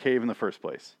get in a cave in the first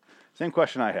place? Same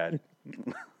question I had.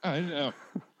 I know.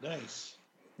 Nice.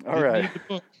 All right.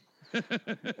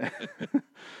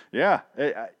 Yeah.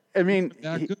 I mean,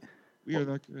 We are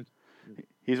that good.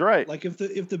 he's right. Like if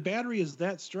the battery is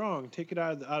that strong, take it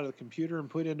out of the computer and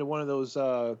put it into one of those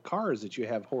cars that you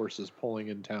have horses pulling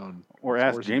in town. Or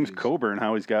ask James Coburn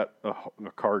how he's got a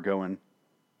car going.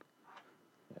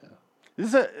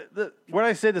 Yeah. When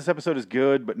I say this episode is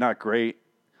good but not great,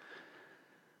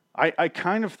 I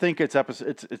kind of think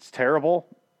it's terrible,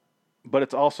 but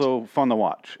it's also fun to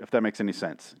watch, if that makes any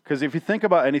sense. Because if you think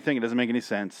about anything, it doesn't make any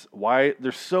sense. Why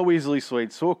they're so easily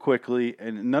swayed so quickly,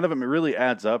 and none of them really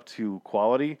adds up to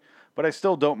quality. But I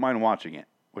still don't mind watching it,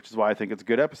 which is why I think it's a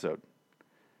good episode.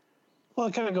 Well,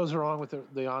 it kind of goes along with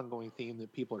the ongoing theme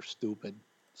that people are stupid,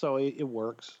 so it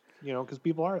works, because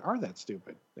people are that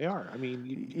stupid. They are. I mean,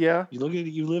 you look at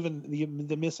it. You live in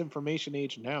the misinformation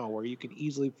age now, where you can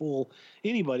easily fool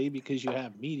anybody because you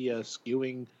have media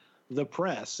skewing the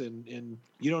press, and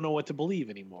you don't know what to believe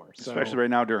anymore. Especially right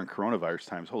now during coronavirus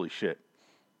times. Holy shit!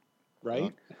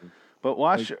 Right.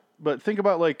 But think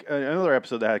about like another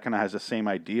episode that kind of has the same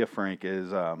idea. Frank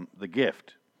is The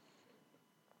Gift,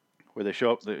 where he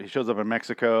shows up in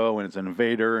Mexico and it's an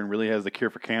invader and really has the cure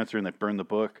for cancer, and they burn the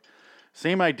book.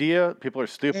 Same idea. People are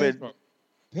stupid.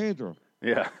 Pedro.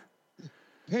 Yeah.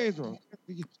 Pedro.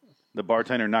 The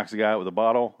bartender knocks the guy out with a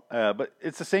bottle. But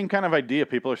it's the same kind of idea.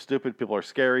 People are stupid. People are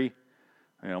scary.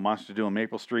 Monster doing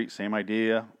Maple Street, same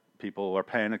idea. People are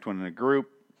panicked when in a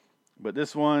group. But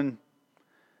this one,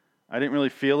 I didn't really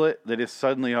feel it. They just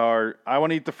suddenly are, I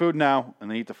want to eat the food now.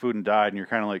 And they eat the food and died. And you're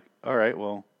kind of like, all right,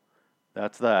 well,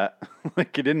 that's that.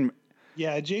 Like it didn't.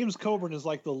 Yeah, James Coburn is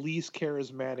like the least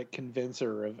charismatic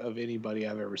convincer of anybody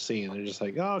I've ever seen. They're just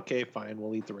like, oh, okay, fine,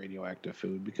 we'll eat the radioactive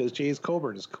food because James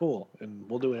Coburn is cool and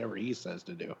we'll do whatever he says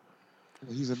to do.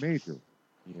 He's a major.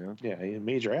 Yeah, he's a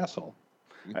major asshole.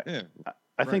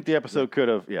 I think the episode could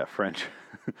have, French.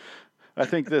 I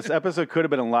think this episode could have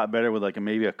been a lot better with like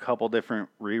maybe a couple different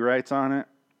rewrites on it,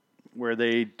 where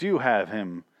they do have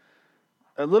him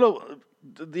a little.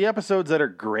 The episodes that are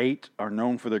great are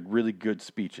known for their really good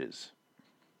speeches,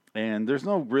 and there's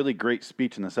no really great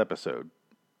speech in this episode.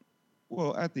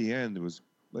 Well, at the end, it was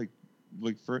like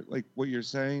for like what you're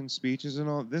saying, speeches and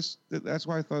all this. That's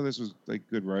why I thought this was like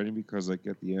good writing, because like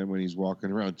at the end when he's walking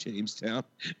around Jamestown.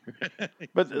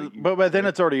 But then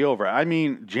it's already over. I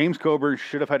mean, James Coburn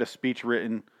should have had a speech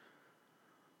written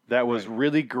that was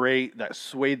really great, that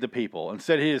swayed the people.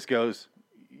 Instead, he just goes,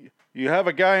 "You have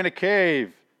a guy in a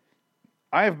cave.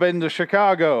 I've been to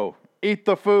Chicago. Eat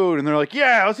the food." And they're like,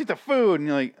 "Yeah, let's eat the food." And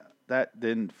you're like, that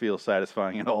didn't feel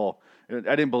satisfying at all.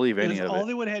 I didn't believe any of it. All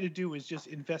they would have had to do was just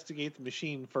investigate the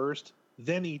machine first,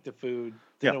 then eat the food.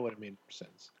 Then it would have made more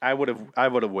sense. I would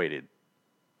have waited.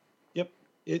 Yep.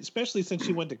 Especially since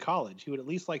he went to college. He would at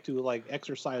least like to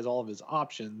exercise all of his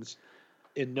options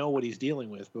and know what he's dealing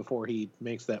with before he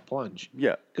makes that plunge.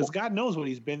 Yeah. Because God knows what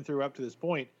he's been through up to this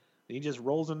point. And he just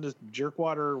rolls into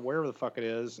jerkwater, wherever the fuck it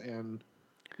is, and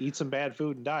eats some bad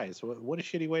food and dies. What a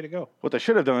shitty way to go. What they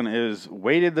should have done is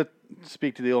waited to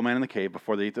speak to the old man in the cave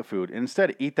before they eat the food. And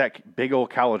instead, eat that big old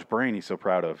college brain he's so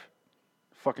proud of.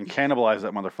 Fucking cannibalize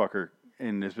that motherfucker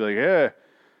and just be like, "Yeah,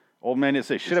 old man didn't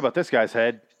say shit about this guy's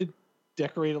head."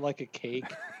 Decorate it like a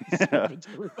cake. Serve it to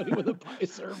everybody with a pie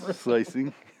server.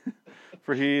 Slicing.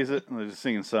 For he is it. They're just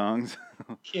singing songs.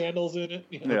 Candles in it.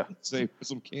 Yeah. Say put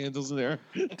some candles in there.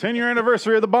 10-year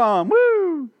anniversary of the bomb.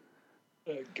 Woo!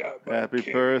 Happy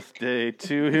cake. birthday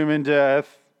to human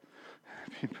death.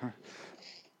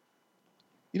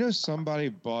 You know, somebody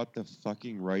bought the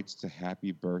fucking rights to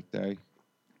Happy Birthday.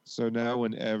 So now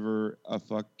whenever a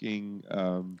fucking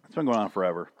It's been going on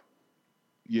forever.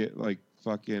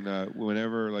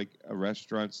 whenever like a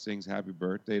restaurant sings Happy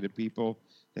Birthday to people,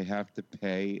 they have to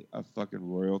pay a fucking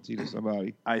royalty to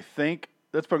somebody. I think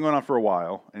that's been going on for a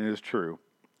while, and it is true.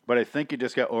 But I think it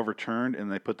just got overturned,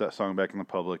 and they put that song back in the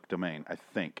public domain. I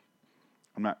think.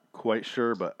 I'm not quite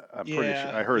sure, but I'm pretty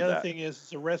sure I heard the other that. thing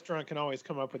is, a restaurant can always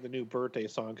come up with a new birthday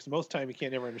song because most time you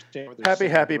can't ever understand what they're Happy,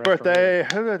 saying. happy in the restaurant.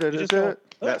 birthday. You just go,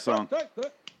 That song.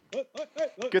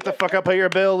 Get the fuck up, pay your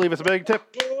bill, leave us a big tip.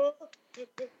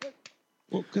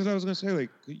 Well, because I was going to say, like,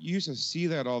 you used to see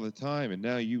that all the time, and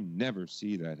now you never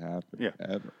see that happen, Yeah.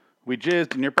 ever. We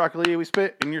jizzed in your broccoli, we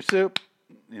spit in your soup.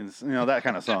 It's, that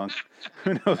kind of song.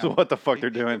 Who knows what the fuck they're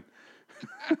doing?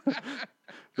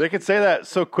 They could say that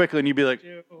so quickly, and you'd be like,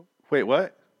 "Wait,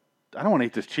 what? I don't want to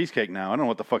eat this cheesecake now. I don't know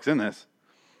what the fuck's in this."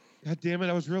 God damn it,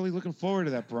 I was really looking forward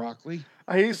to that broccoli.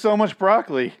 I eat so much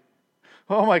broccoli.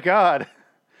 Oh my god.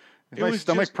 Is my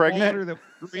stomach just pregnant? water that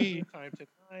green. Time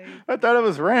tonight. I thought it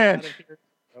was Out ranch. of here.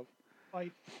 Oh,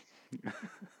 fight.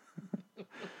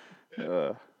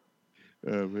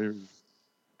 Man.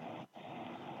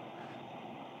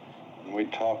 We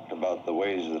talked about the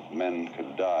ways that men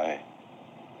could die.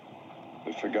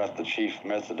 We forgot the chief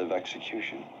method of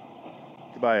execution.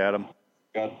 Goodbye, Adam.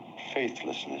 Got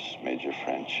faithlessness, Major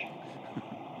French.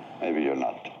 Maybe you're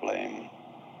not to blame.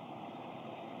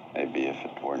 Maybe if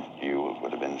it weren't you, it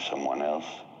would have been someone else.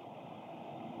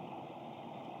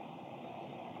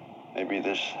 Maybe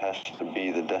this has to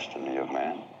be the destiny of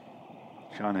man.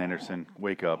 Sean Anderson,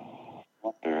 wake up.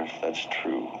 Wonder if that's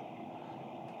true.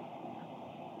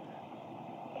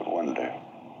 I wonder.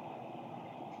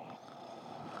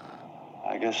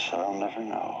 I guess I'll never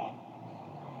know.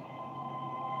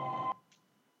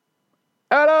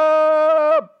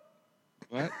 Adam!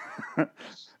 What?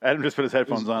 Adam just put his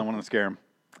headphones on. I wanted to scare him.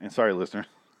 And sorry, listener.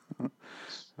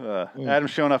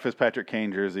 Adam's showing off his Patrick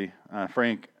Kane jersey.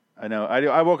 Frank, I know.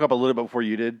 I woke up a little bit before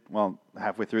you did. Well,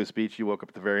 halfway through his speech, you woke up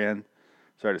at the very end.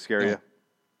 Sorry to scare you.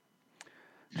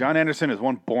 John Anderson is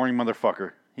one boring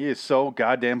motherfucker. He is so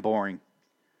goddamn boring.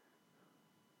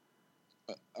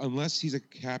 Unless he's a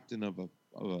captain of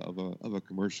a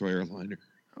commercial airliner.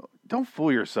 Don't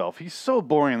fool yourself. He's so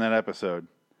boring in that episode.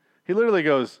 He literally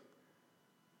goes,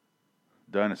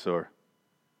 "Dinosaur."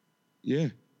 Yeah.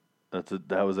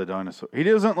 That was a dinosaur.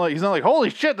 He's not like, "Holy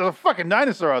shit, there's a fucking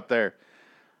dinosaur out there."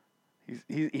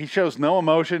 He shows no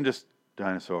emotion, just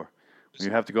dinosaur.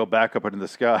 You have to go back up into the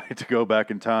sky to go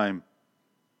back in time.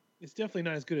 It's definitely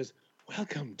not as good as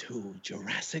 "Welcome to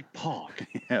Jurassic Park."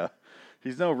 Yeah,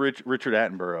 he's no Richard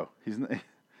Attenborough.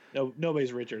 No,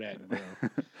 nobody's Richard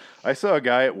Attenborough. I saw a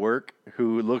guy at work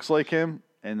who looks like him,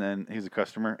 and then he's a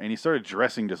customer, and he started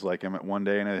dressing just like him at one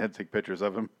day, and I had to take pictures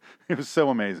of him. It was so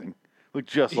amazing. Looked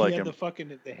just like he him.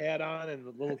 had the hat on and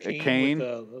the little cane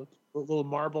with the little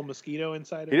marble mosquito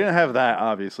inside of it. He didn't have that,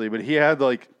 obviously, but he had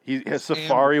he has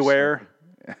safari wear.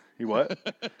 He what?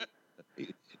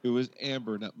 It was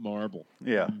amber, not marble.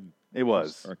 Yeah. It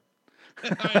was. Sorry.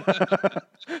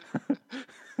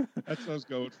 That's what I was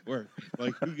going for.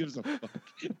 Like, who gives a fuck?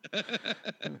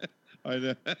 I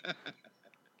know.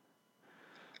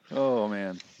 Oh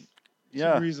man. For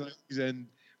Yeah. some reason, I always end,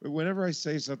 whenever I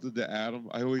say something to Adam,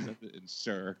 I always end it in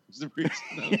sir. It's the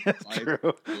reason That's I'm true.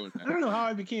 doing I that. don't know how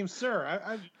I became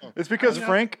sir. It's because I mean,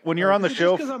 Frank, when you're on the is it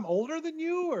show, because I'm older than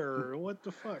you, or what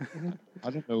the fuck? I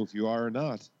don't know if you are or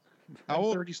not. How I'm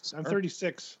old? 30. I'm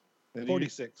 36. And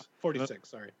 46. 46.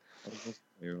 Sorry.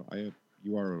 You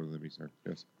are older than me, sir.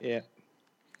 Yes. Yeah.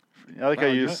 I like how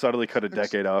Wow, you you're- subtly cut a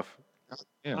decade off.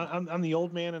 Yeah. I'm the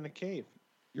old man in the cave.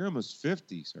 You're almost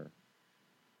 50, sir.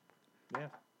 Yeah.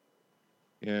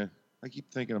 Yeah. I keep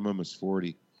thinking I'm almost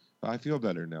 40. But I feel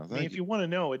better now. I mean, Thank if you want to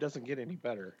know, it doesn't get any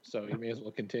better, so you may as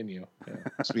well continue. Yeah.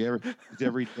 It's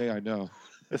every day I know.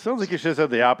 It sounds like you should have said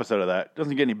the opposite of that. It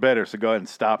doesn't get any better, so go ahead and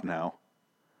stop now.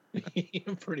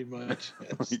 Pretty much.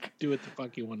 Just Like- do what the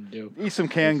fuck you want to do. Eat some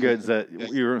canned goods that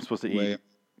you weren't supposed to Way- eat.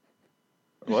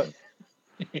 What?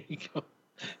 There you go.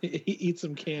 Eat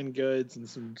some canned goods and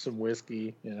some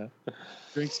whiskey. Yeah.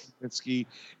 Drink some whiskey.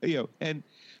 And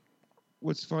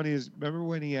what's funny is, remember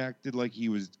when he acted like he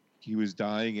was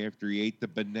dying after he ate the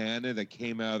banana that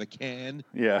came out of the can?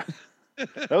 Yeah.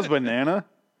 That was banana.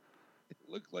 It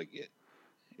looked like it.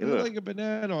 It looked Ugh. like a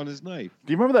banana on his knife.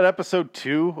 Do you remember that episode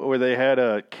 2 where they had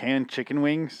canned chicken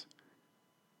wings?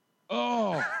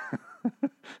 Oh.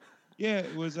 Yeah,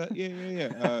 it was.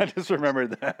 Yeah. I just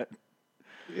remembered that.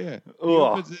 Yeah. He Ugh.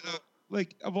 opens it up.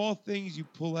 Like, of all things you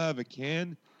pull out of a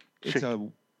can, it's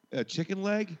a chicken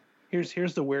leg.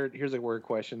 Here's a weird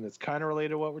question that's kind of related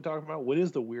to what we're talking about. What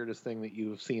is the weirdest thing that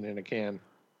you've seen in a can,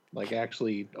 like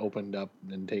actually opened up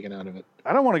and taken out of it?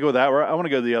 I don't want to go that route. I want to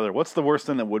go the other. What's the worst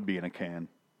thing that would be in a can?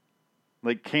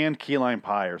 Like canned key lime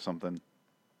pie or something.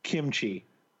 Kimchi.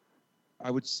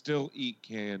 I would still eat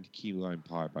canned key lime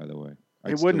pie, by the way.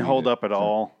 It wouldn't hold up at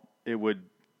all. It would.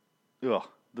 Ugh.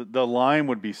 The lime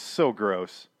would be so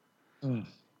gross. Ugh.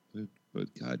 But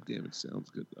goddamn, it sounds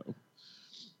good though.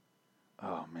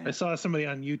 Oh man. I saw somebody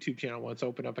on YouTube channel once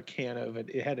open up a can of it.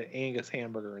 It had an Angus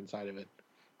hamburger inside of it.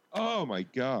 Oh my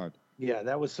god. Yeah,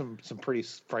 that was some pretty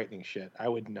frightening shit. I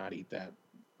would not eat that.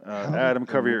 Adam,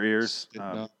 cover your ears.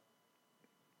 I'm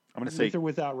going to say With or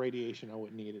without radiation, I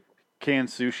wouldn't eat it. canned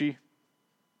sushi.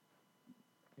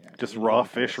 Yeah, Just any raw kind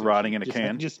of fish sushi. rotting in a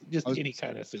can? Just I was- any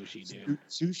kind of sushi, dude.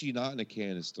 Sushi not in a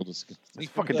can is still disgusting.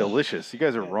 It's fucking Ugh. delicious. You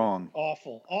guys are wrong.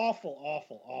 Awful.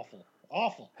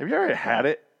 Have you ever had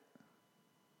it?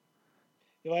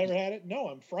 Have I ever had it? No,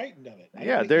 I'm frightened of it. I don't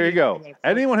Yeah, like there you eating go. anything that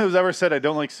I'm Anyone who's ever said I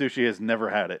don't like sushi has never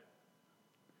had it.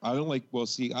 I don't like. Well,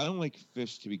 see, I don't like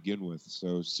fish to begin with.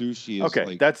 So sushi is Okay,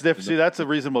 like, that's different. See, that's a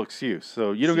reasonable excuse.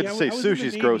 So you don't get to say I was in the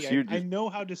sushi's Navy. gross. I know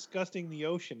how disgusting the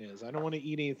ocean is. I don't want to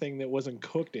eat anything that wasn't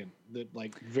cooked in, that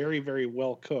like very, very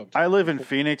well cooked. I live in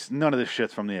Phoenix. None of this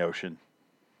shit's from the ocean.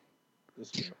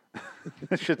 That's true.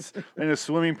 This shit's in a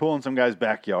swimming pool in some guy's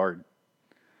backyard,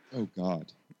 oh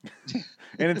god.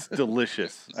 and it's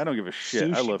delicious. I don't give a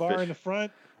shit. Sushi I love bar in fish. the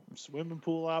front, swimming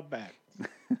pool out back.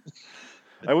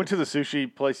 I went to the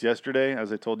sushi place yesterday,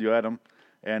 as I told you, Adam,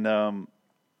 and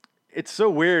it's so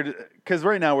weird because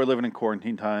right now we're living in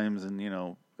quarantine times and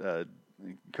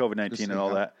COVID-19 and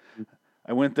all that.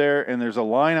 I went there and there's a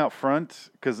line out front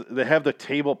because they have the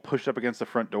table pushed up against the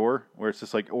front door where it's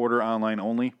just like order online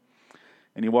only.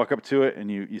 And you walk up to it and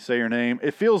you say your name.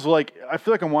 I feel like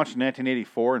I'm watching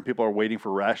 1984 and people are waiting for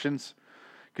rations.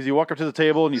 Because you walk up to the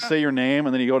table and you say your name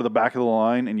and then you go to the back of the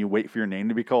line and you wait for your name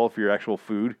to be called for your actual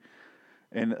food.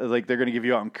 And like they're going to give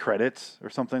you out in credits or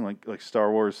something like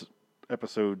Star Wars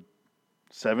Episode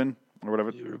 7 or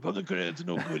whatever. Republic credits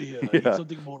no good here. Yeah. Need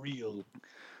something more real.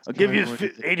 I'll give you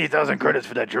 80,000 credits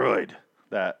for that droid.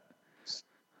 That.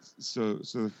 So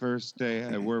the first day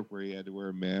at work where you had to wear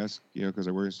a mask, because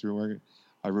I work in a supermarket,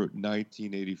 I wrote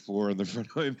 1984 on the front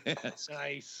of my mask.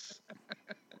 Nice.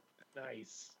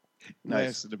 Nice. Nice.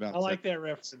 Lasted about I like that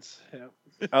reference. Yeah.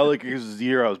 I like it because it's the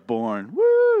year I was born.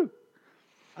 Woo!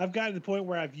 I've gotten to the point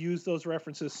where I've used those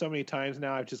references so many times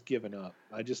now. I've just given up.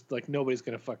 I just like nobody's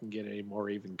gonna fucking get it anymore or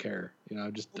even care.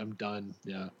 I'm done.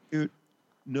 Yeah. Dude,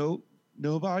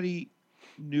 nobody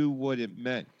knew what it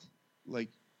meant. Like,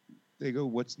 they go,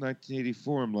 "What's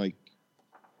 1984?" I'm like,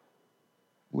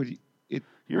 "What? You're what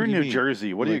in do you New mean?"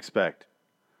 Jersey. What do you Like- expect?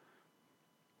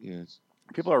 Yes.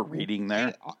 People are reading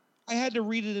there. I had to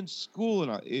read it in school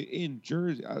in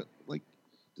Jersey.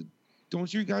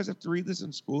 Don't you guys have to read this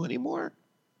in school anymore?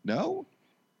 No.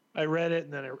 I read it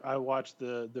and then I watched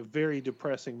the very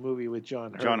depressing movie with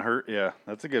John Hurt. John Hurt, yeah,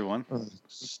 that's a good one.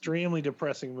 Extremely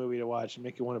depressing movie to watch and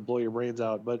make you want to blow your brains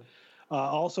out. But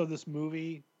also, this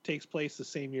movie takes place the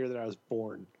same year that I was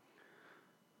born.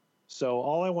 So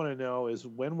all I want to know is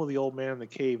when will the old man in the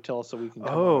cave tell us so we can come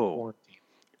out Oh. of quarantine?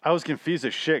 I was confused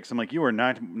as shit 'cause I'm like, you were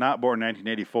not born in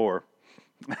 1984.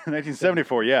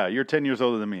 1974, yeah. You're 10 years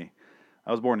older than me.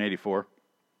 I was born in 84.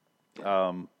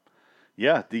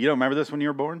 Yeah, you don't remember this when you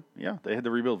were born? Yeah, they had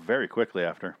to rebuild very quickly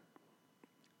after.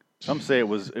 Some say it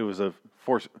was a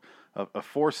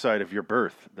foresight of your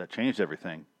birth that changed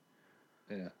everything.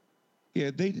 Yeah. Yeah,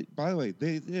 they did, by the way,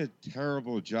 they did a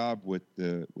terrible job with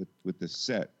the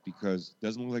set because it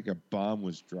doesn't look like a bomb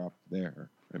was dropped there.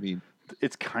 I mean,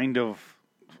 It's kind of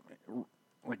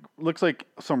like looks like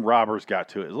some robbers got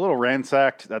to it. It's a little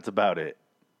ransacked. That's about it.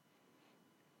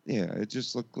 yeah, it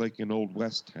just looked like an old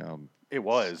West town. It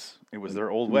was their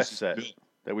Old It was West just set built-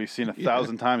 that we've seen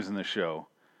 1,000 Yeah. times in the show.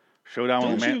 Showdown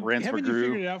with Rance Haven't you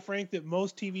figured McGrew. it out, Frank, that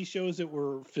most TV shows that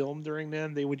were filmed during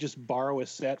then, they would just borrow a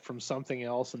set from something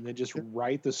else and then just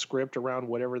write the script around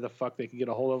whatever the fuck they could get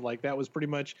a hold of? Like, that was pretty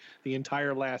much the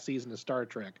entire last season of Star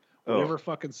Trek. Oh. Whatever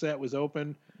fucking set was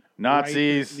open,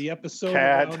 Nazis. write the episode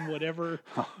cat. around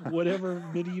whatever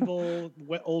medieval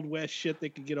Old West shit they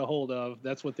could get a hold of.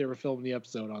 That's what they were filming the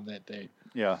episode on that day.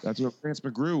 Yeah. That's what Rance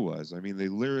McGrew was. I mean, they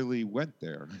literally went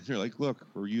there. They're like, look,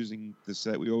 we're using the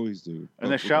set we always do.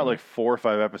 And they shot like 4 or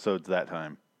 5 episodes that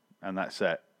time on that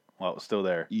set while it was still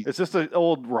there. Easy. It's just an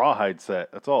old rawhide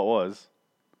set. That's all it was.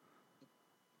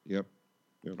 Yep.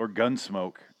 Or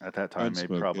Gunsmoke at that time, maybe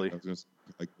Gunsmoke, probably. Yeah, I was gonna say,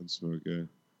 like Gunsmoke, yeah.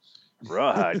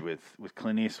 Rawhide with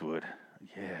Clint Eastwood.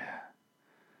 Yeah.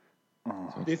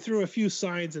 Oh. They threw a few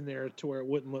signs in there to where it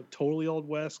wouldn't look totally Old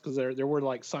West because there were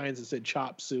like signs that said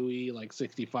chop suey, like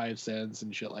 65 cents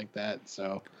and shit like that.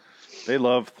 So They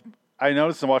love. I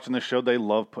noticed in watching this show, they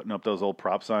love putting up those old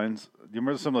prop signs. Do you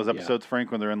remember some of those episodes,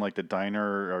 Frank, when they're in like the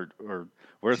diner or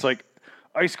where it's like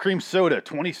ice cream soda,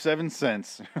 27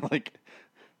 cents? Like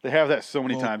they have that so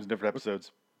many times in different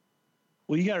episodes.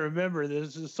 well, you got to remember,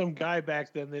 there's just some guy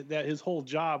back then that his whole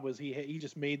job was he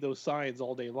just made those signs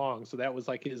all day long. So that was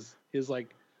like his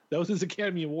like that was his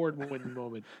Academy Award winning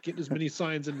moment, getting as many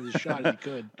signs into the shot as he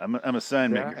could. I'm a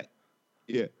sign maker.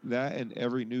 Yeah, that and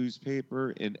every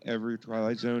newspaper in every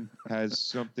Twilight Zone has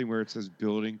something where it says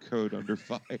building code under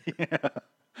fire. Yeah.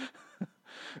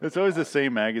 It's always the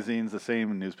same magazines, the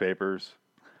same newspapers.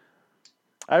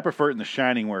 I prefer it in The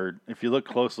Shining, where if you look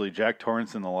closely, Jack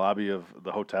Torrance in the lobby of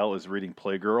the hotel is reading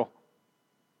Playgirl.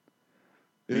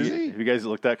 Is he? Have you guys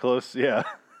looked that close? Yeah.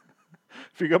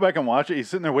 If you go back and watch it, he's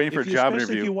sitting there waiting for a job Especially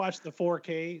interview. if you watch the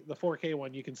 4K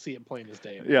one, you can see it plain as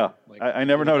day. Yeah. Like, I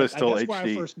never noticed till That's HD. why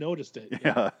I first noticed it.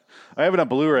 Yeah. I have it on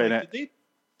Blu-ray. Like, and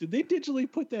did they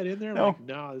digitally put that in there? No. Like,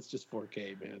 no, it's just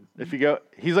 4K, man. if you go,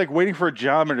 he's like waiting for a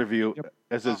job interview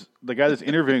as the guy that's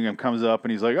interviewing him comes up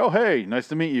and he's like, "Oh, hey, nice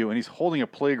to meet you." And he's holding a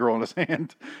Playgirl in his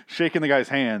hand, shaking the guy's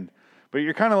hand. But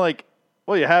you're kind of like,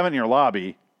 well, you have it in your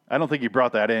lobby. I don't think you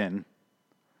brought that in.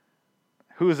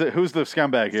 Who's the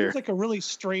scumbag It here? seems like a really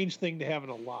strange thing to have in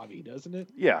a lobby, doesn't it?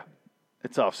 Yeah.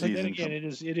 It's off But then season. again,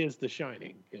 it is The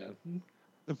Shining. Yeah.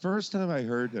 The first time I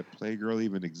heard that Playgirl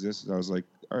even existed, I was like,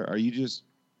 are you just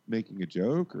making a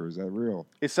joke or is that real?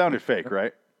 It sounded fake,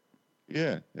 right?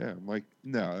 Yeah. I'm like,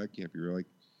 no, that can't be real.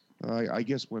 Like, I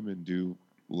guess women do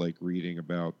like reading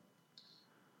about.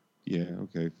 Yeah.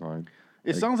 Okay. Fine.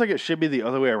 It sounds like it should be the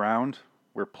other way around,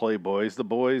 where play boys the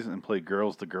boys and play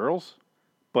girls the girls,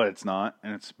 but it's not,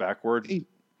 and it's backward. Hey.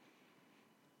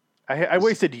 I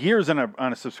wasted years on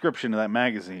a subscription to that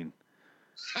magazine,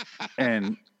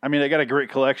 and I mean I got a great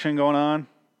collection going on,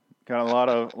 got a lot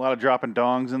of dropping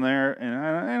dongs in there, and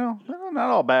I know not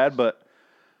all bad, but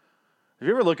if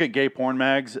you ever look at gay porn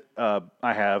mags, I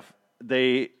have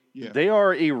they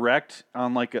are erect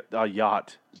on like a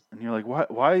yacht, and you're like,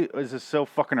 why is this so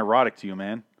fucking erotic to you,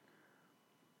 man?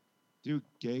 Dude,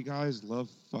 gay guys love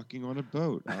fucking on a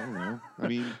boat. I don't know. I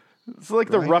mean, It's like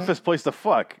the Right? roughest place to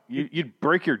fuck. You'd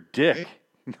break your dick.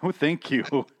 No, thank you.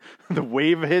 The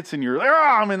wave hits and you're like,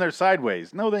 I'm in there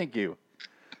sideways. No, thank you.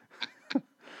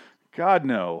 God,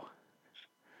 no.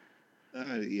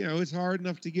 it's hard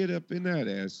enough to get up in that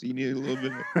ass. You need a little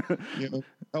bit of,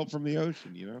 help from the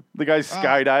ocean, The guy's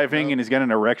skydiving no. and he's got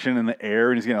an erection in the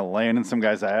air and he's going to land in some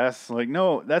guy's ass. Like,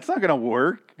 no, that's not going to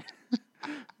work.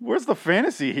 Where's the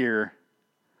fantasy here?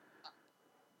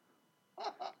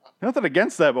 Nothing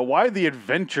against that, but why the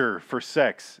adventure for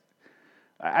sex?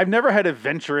 I've never had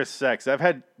adventurous sex. I've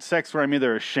had sex where I'm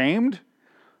either ashamed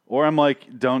or I'm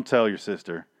like, don't tell your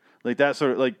sister. Like that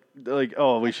sort of like,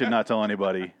 oh, we should not tell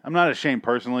anybody. I'm not ashamed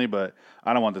personally, but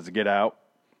I don't want this to get out.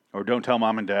 Or don't tell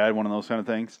mom and dad, one of those kind of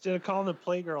things. Instead of calling it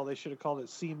Playgirl, they should have called it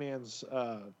Seaman's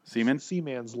Seaman?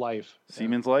 Seaman's Life.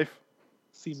 Seaman's Life?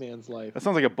 Seaman's Life. That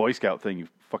sounds like a Boy Scout thing, you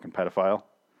fucking pedophile.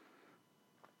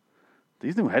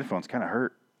 These new headphones kind of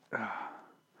hurt.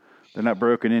 They're not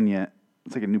broken in yet.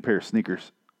 It's like a new pair of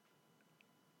sneakers.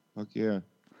 Fuck yeah.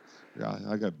 Yeah,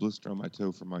 I got blister on my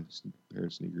toe for my pair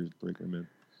of sneakers breaking them in.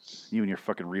 You and your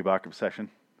fucking Reebok obsession.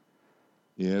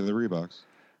 Yeah, the Reeboks.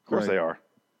 Of course they are.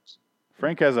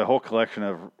 Frank has a whole collection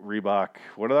of Reebok.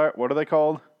 What are they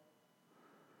called?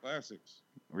 Classics.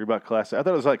 Reebok Classic. I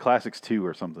thought it was like Classics 2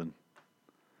 or something.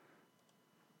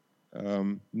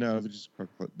 No,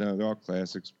 they're all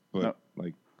classics, but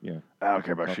like, yeah. I don't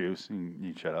care about shoes. You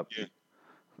can shut up. Yeah.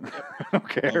 I don't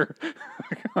care.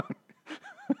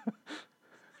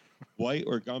 White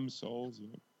or gum soles.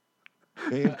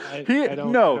 I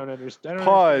don't understand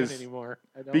Pause. Anymore.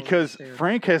 Because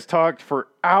Frank has talked for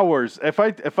hours. If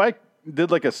I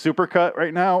did like a supercut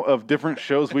right now of different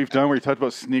shows we've done where he talked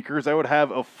about sneakers, I would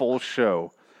have a full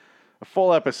show. A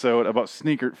full episode about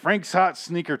Frank's hot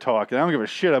sneaker talk that I don't give a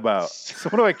shit about. So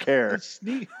what do I care?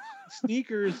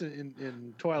 Sneakers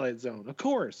in Twilight Zone. Of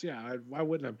course, yeah. Why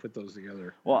wouldn't I put those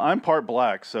together? Well, I'm part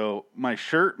black, so my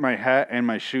shirt, my hat, and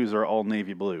my shoes are all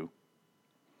navy blue.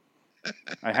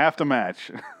 I have to match.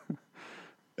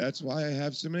 That's why I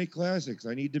have so many classics.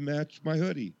 I need to match my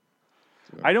hoodie.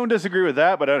 So. I don't disagree with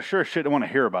that, but I sure shit don't want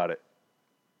to hear about it.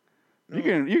 No.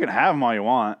 You can have them all you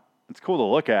want. It's cool to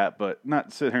look at, but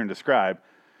not sit here and describe.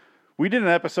 We did an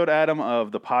episode, Adam,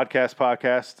 of the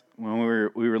podcast when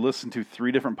we were listening to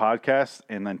 3 different podcasts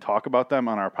and then talk about them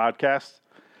on our podcast.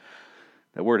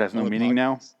 That word has no meaning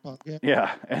now. Podcast?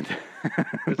 Yeah, and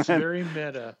it's very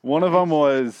meta. One of them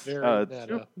was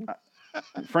meta.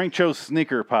 Frank Cho's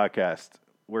Sneaker podcast,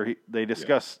 where they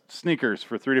discussed sneakers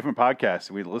for 3 different podcasts.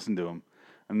 And we listened to them,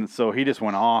 and so he just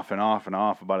went off and off and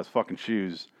off about his fucking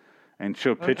shoes. And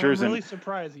showed pictures. I'm really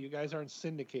surprised that you guys aren't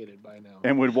syndicated by now.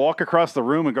 And would walk across the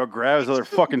room and go grab his other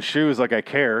fucking shoes like I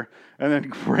care. And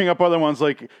then bring up other ones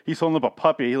like he's holding up a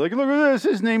puppy. Like, look at this.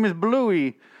 His name is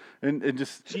Bluey. And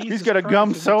just, Jesus he's got a Christ,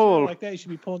 gum sole. Like that, you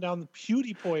should be pulling down the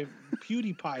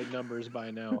PewDiePie numbers by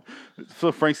now.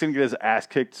 So Frank's going to get his ass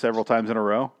kicked several times in a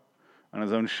row on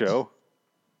his own show.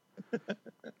 Did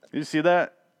you see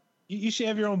that? You should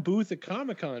have your own booth at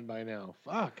Comic-Con by now.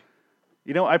 Fuck.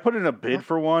 You know, I put in a bid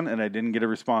for one, and I didn't get a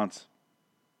response.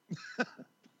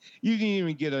 You didn't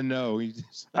even get a no.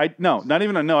 No, not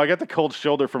even a no. I got the cold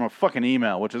shoulder from a fucking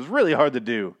email, which is really hard to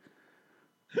do.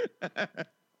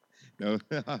 No,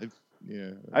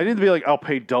 yeah. I need to be like, I'll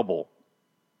pay double.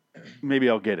 Maybe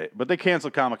I'll get it. But they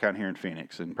canceled Comic-Con here in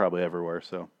Phoenix and probably everywhere,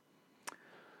 so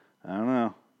I don't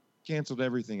know. Canceled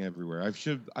everything everywhere. I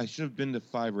should have been to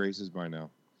 5 races by now.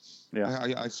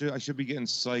 Yeah, I should be getting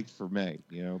psyched for May,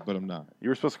 but I'm not. You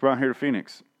were supposed to come out here to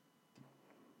Phoenix.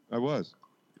 I was,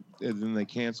 and then they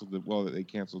canceled it. Well, they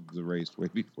canceled the race way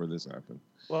before this happened.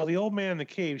 Well, the old man in the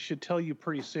cave should tell you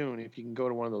pretty soon if you can go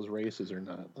to one of those races or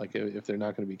not. Like if they're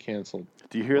not going to be canceled.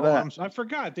 Do you hear that? I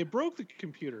forgot they broke the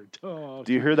computer. Oh,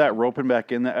 do you hear that roping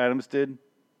back in that Adams did?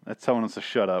 That's telling us to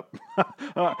shut up.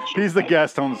 He's the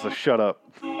guest telling us to shut up.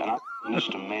 An eyewitness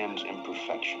to man's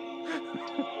imperfection.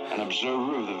 An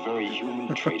observer of the very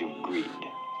human trait of greed.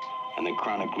 And the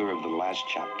chronicler of the last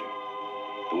chapter.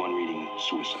 The one reading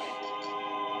suicide.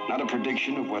 Not a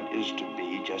prediction of what is to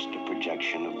be, just a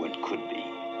projection of what could be.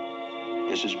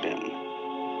 This has been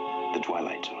The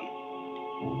Twilight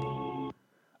Zone.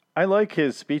 I like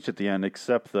his speech at the end,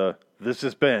 except this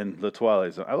has been The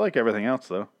Twilight Zone. I like everything else,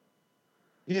 though.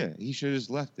 Yeah, he should have just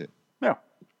left it. No.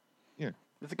 Yeah.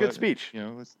 It's a good speech.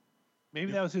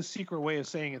 Maybe that was his secret way of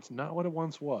saying it's not what it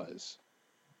once was.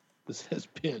 This has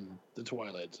been The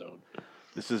Twilight Zone.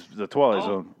 This is The Twilight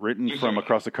Zone, written from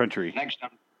across the country. Next on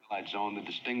The Twilight Zone, the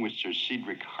distinguished Sir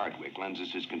Cedric Hardwicke lends us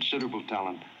his considerable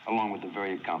talent, along with the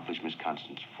very accomplished Miss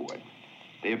Constance Ford.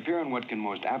 They appear in what can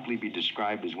most aptly be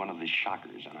described as one of the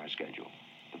shockers on our schedule.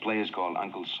 The play is called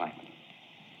Uncle Simon.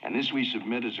 And this we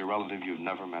submit as a relative you've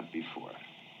never met before.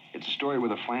 It's a story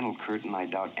with a final curtain I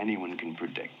doubt anyone can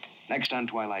predict. Next on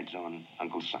Twilight Zone,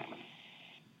 Uncle Simon.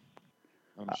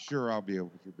 I'm sure I'll be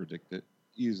able to predict it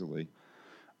easily.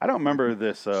 I don't remember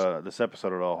this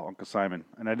episode at all, Uncle Simon,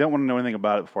 and I don't want to know anything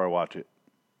about it before I watch it.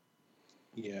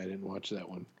 Yeah, I didn't watch that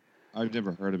one. I've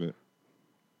never heard of it.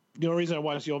 The only reason I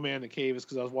watched The Old Man in the Cave is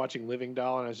because I was watching Living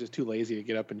Doll, and I was just too lazy to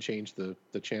get up and change the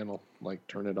channel, like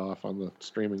turn it off on the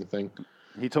streaming thing.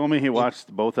 He told me he watched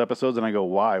both episodes, and I go,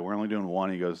 why? We're only doing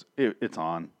one. He goes, it's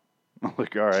on. I'm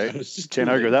like, all right. Can't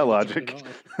argue that logic.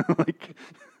 Like,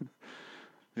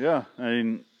 yeah, I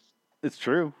mean, it's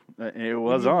true. It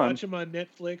was on. Watch them on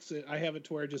Netflix. I have it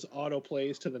to where it just auto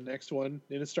plays to the next one.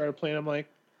 And it started playing. I'm like,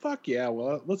 fuck yeah,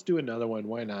 well, let's do another one.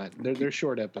 Why not? They're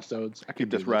short episodes. I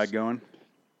keep this ride going.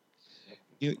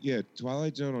 Yeah,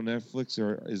 Twilight Zone on Netflix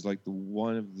is like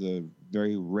one of the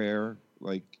very rare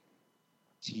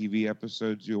TV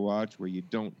episodes you watch where you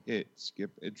don't hit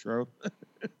skip intro.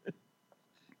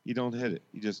 You don't hit it.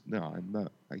 You just, no,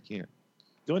 I can't.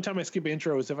 The only time I skip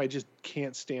intro is if I just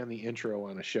can't stand the intro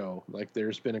on a show. Like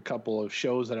there's been a couple of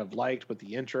shows that I've liked, but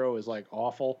the intro is like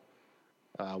awful.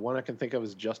 One I can think of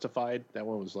is Justified. That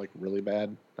one was like really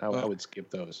bad. I would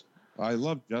skip those. I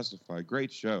love Justified.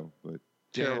 Great show, but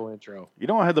Terrible intro. You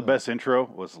know what had the best intro?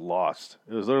 Was Lost.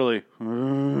 It was literally,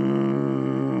 and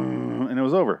it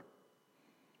was over.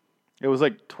 It was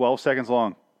like 12 seconds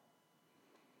long.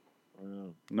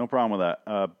 No problem with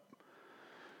that.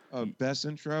 Best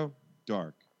intro,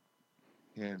 Dark.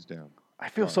 Hands down. I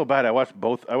feel so bad. I watched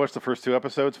the first 2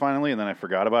 episodes finally, and then I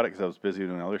forgot about it because I was busy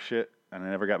doing other shit, and I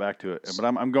never got back to it. But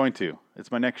I'm going to.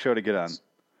 It's my next show to get on.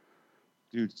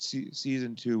 Dude,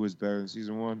 season 2 was better than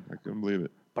season 1. I couldn't believe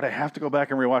it. But I have to go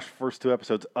back and rewatch the first 2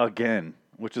 episodes again,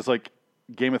 which is like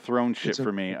Game of Thrones shit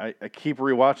for me. I keep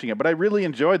rewatching it, but I really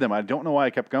enjoyed them. I don't know why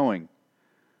I kept going.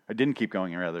 I didn't keep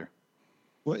going, rather.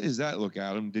 What is that look,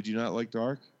 Adam? Did you not like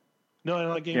Dark? No, I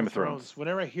like Game of Thrones.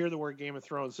 Whenever I hear the word Game of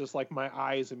Thrones, just like my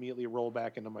eyes immediately roll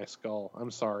back into my skull.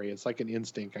 I'm sorry. It's like an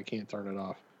instinct. I can't turn it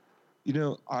off. You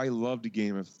know, I loved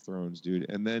Game of Thrones, dude.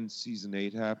 And then season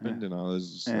 8 happened, and I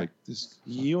was just like, "This."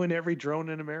 You and every drone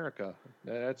in America.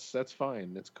 That's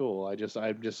fine. That's cool. I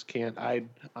just can't.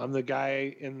 I'm the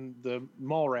guy in the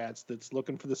Mallrats that's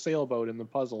looking for the sailboat in the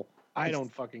puzzle. I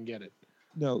don't fucking get it.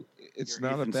 No, it's You're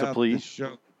not Ethan about Suplee. the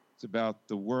show. It's about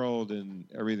the world and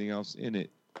everything else in it.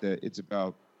 That it's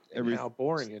about And how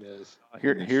boring it is.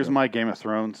 Here's my Game of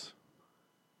Thrones.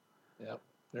 Yep.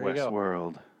 There you go.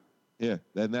 Westworld. Yeah,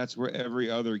 then that's where every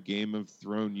other Game of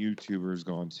Thrones YouTuber's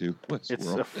gone to. It's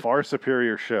Westworld. a far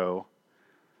superior show.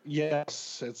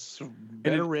 Yes, it's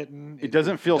better written. It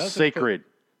doesn't feel sacred.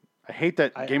 I hate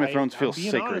that Game of Thrones feels I'm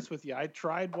being sacred. honest with you. I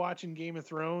tried watching Game of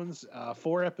Thrones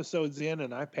 4 episodes in,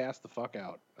 and I passed the fuck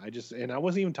out. I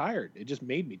wasn't even tired. It just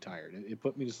made me tired. It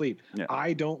put me to sleep. Yeah.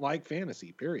 I don't like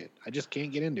fantasy, period. I just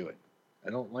can't get into it.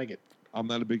 I don't like it. I'm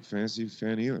not a big fantasy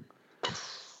fan either.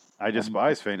 I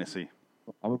despise fantasy.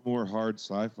 I'm a more hard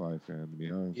sci-fi fan, to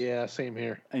be honest. Yeah, same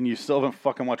here. And you still haven't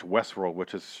fucking watched Westworld,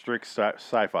 which is strict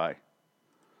sci-fi.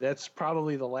 That's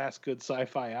probably the last good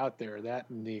sci-fi out there. That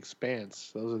and The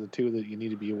Expanse. Those are the 2 that you need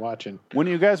to be watching. When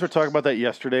you guys were talking about that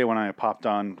yesterday, when I popped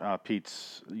on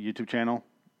Pete's YouTube channel,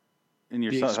 and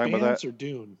you're The talking about Expanse that, or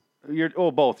Dune?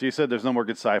 both. You said there's no more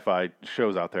good sci-fi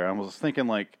shows out there. I was thinking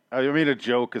like I made a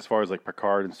joke as far as like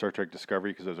Picard and Star Trek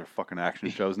Discovery because those are fucking action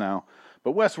shows now.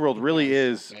 But Westworld really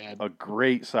is a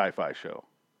great sci-fi show.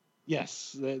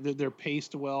 Yes, they're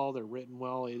paced well. They're written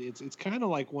well. It's kind of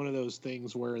like one of those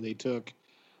things where they took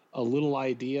a little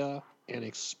idea and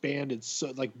expanded,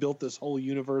 built this whole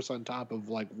universe on top of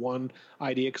like one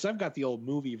idea. Because I've got the old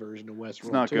movie version of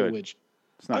Westworld too, good. which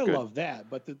It's not I good. love that.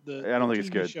 But the I don't think TV it's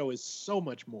good. show is so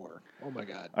much more. Oh my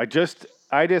god! I just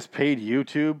paid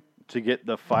YouTube to get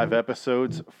the 5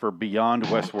 episodes for Beyond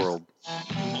Westworld.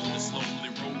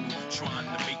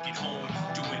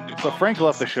 So Frank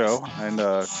left the show, and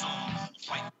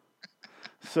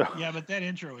so Yeah, but that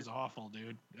intro is awful,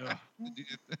 dude. Ugh,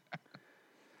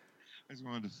 I just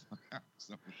wanted to fuck out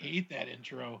something. hate that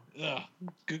intro. Ugh.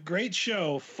 Great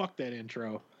show. Fuck that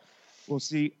intro. Well,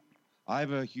 see, I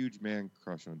have a huge man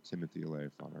crush on Timothy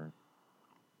Olyphant.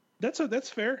 That's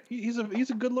fair. He's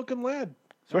a good looking lad.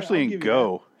 especially I'll in give you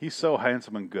Go, he's so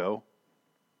handsome in Go.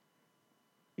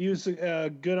 He was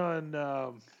good on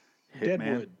Hitman.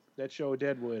 Deadwood. That show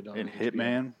Deadwood. On In HBO.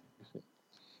 Hitman, Did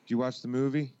you watch the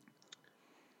movie?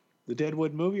 The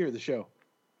Deadwood movie or the show?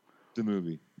 The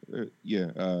movie.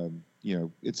 Yeah. You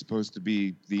know, it's supposed to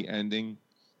be the ending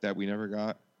that we never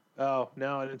got. Oh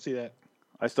no, I didn't see that.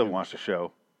 I still watch the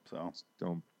show. So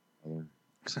Don't bother.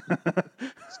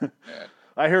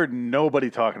 I heard nobody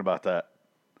talking about that.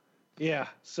 Yeah,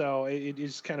 so it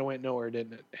just kind of went nowhere,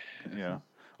 didn't it? Yeah.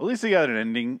 At least they got an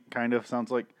ending, kind of, sounds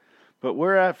like. But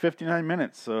we're at 59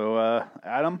 minutes. So,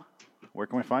 Adam, where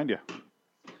can we find you?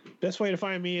 Best way to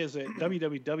find me is at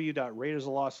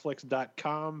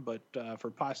www.raidersoflostflix.com. But for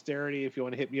posterity, if you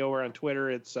want to hit me over on Twitter,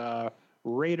 it's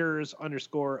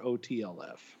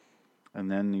Raiders_OTLF. And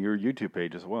then your YouTube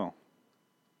page as well.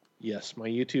 Yes, my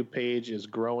YouTube page is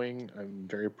growing. I'm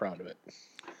very proud of it.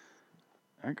 All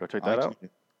right, go check that out.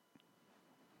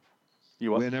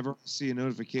 You what? Whenever I see a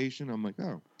notification, I'm like,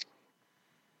 oh,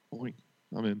 boink,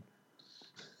 I'm in.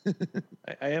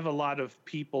 I have a lot of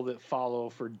people that follow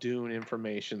for Dune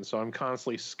information, so I'm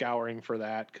constantly scouring for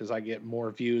that because I get more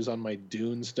views on my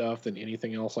Dune stuff than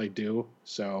anything else I do.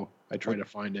 So I try to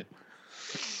find it.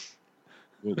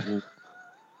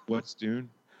 What's Dune?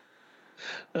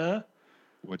 Huh?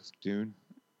 What's Dune?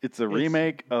 It's a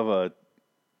remake of a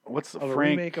what's Of a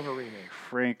Frank? remake of a remake.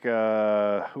 Frank,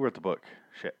 who wrote the book?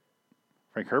 Shit.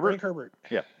 Frank Herbert? Frank Herbert.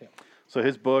 Yeah. Yeah. So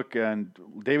his book, and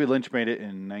David Lynch made it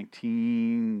in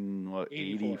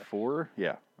 1984.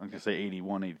 Yeah, I'm gonna say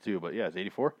 81, 82, but yeah, it's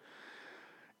 84.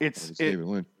 It's David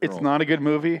Lynch. It's not a good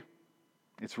movie.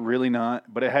 It's really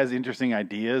not, but it has interesting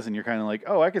ideas, and you're kind of like,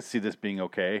 oh, I could see this being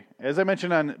okay. As I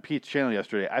mentioned on Pete's channel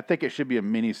yesterday, I think it should be a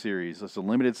mini series. It's a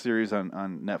limited series on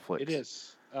Netflix. It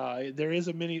is. There is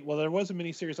a there was a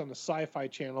mini series on the Sci-Fi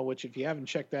Channel, which if you haven't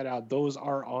checked that out, those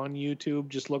are on YouTube.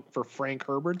 Just look for Frank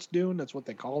Herbert's Dune. That's what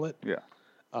they call it. Yeah.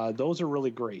 Those are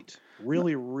really great.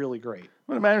 Really, really great.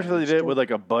 Well, it matters if they did it with like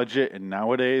a budget, and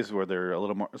nowadays where they're a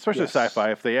little more, especially Yes.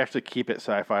 sci-fi, if they actually keep it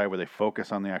sci-fi where they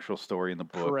focus on the actual story in the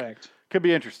book, Correct. could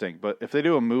be interesting. But if they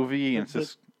do a movie and it's The-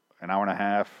 just an hour and a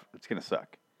half, it's gonna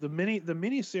suck. The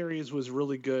mini series was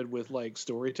really good with like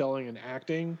storytelling and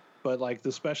acting, but like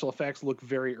the special effects look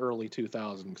very early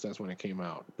 2000 because that's when it came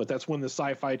out. But that's when the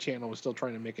Sci-Fi Channel was still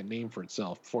trying to make a name for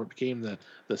itself before it became the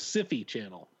Sci-Fi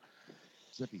Channel.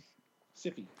 Zippy.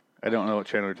 Sci-Fi. I don't know what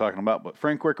channel you're talking about, but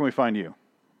Frank, where can we find you?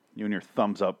 You and your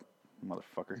thumbs up,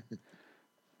 motherfucker.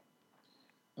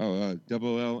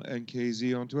 Double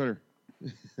LNKZ on Twitter.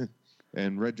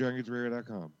 And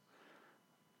reddragonsrare.com.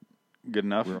 Good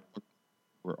enough.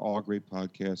 Where all great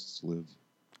podcasts live.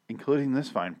 Including this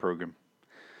fine program.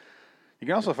 You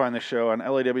can also find this show on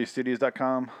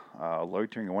lawstudios.com,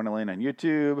 Loitering in Wonderland on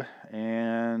YouTube,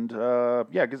 and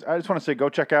yeah, because I just want to say go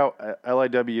check out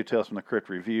LIW Tales from the Crypt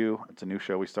Review. It's a new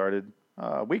show we started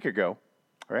a week ago,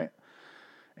 right?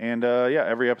 And yeah,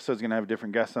 every episode is going to have a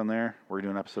different guest on there. We're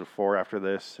doing episode 4 after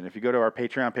this, and if you go to our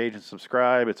Patreon page and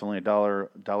subscribe, it's only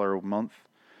 $1 a month.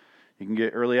 You can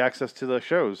get early access to the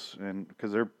shows, and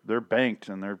because they're banked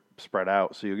and they're spread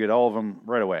out, so you get all of them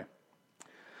right away.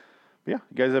 But yeah,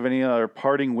 you guys have any other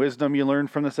parting wisdom you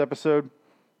learned from this episode?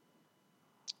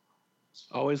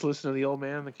 Always listen to the old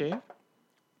man in the cave.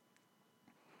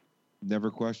 Never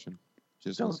question.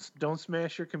 Just listen. Don't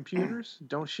smash your computers.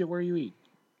 Don't shit where you eat.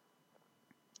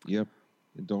 Yep.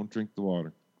 And don't drink the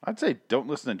water. I'd say don't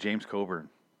listen to James Coburn.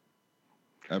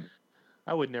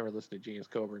 I would never listen to James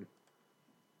Coburn.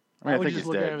 I mean, I would think just he's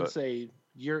look at dead, him but and say,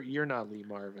 "You're not Lee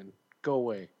Marvin. Go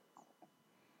away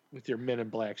with your Men in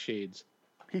Black shades."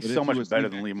 he's But so if he much was better Lee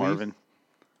than Van Lee Cleef? Marvin.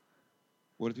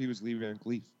 What if he was Lee Van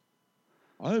Cleef?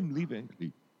 I'm Lee Van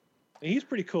Cleef. And he's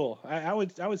pretty cool. I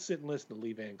would sit and listen to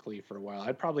Lee Van Cleef for a while.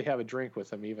 I'd probably have a drink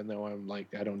with him, even though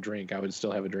I don't drink. I would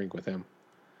still have a drink with him.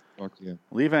 Fuck yeah.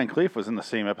 Lee Van Cleef was in the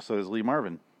same episode as Lee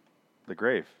Marvin, The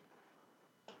Grave.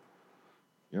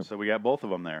 Yep. So we got both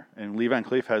of them there. And Lee Van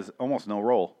Cleef has almost no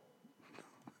role.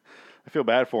 I feel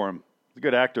bad for him. He's a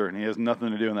good actor, and he has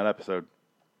nothing to do in that episode.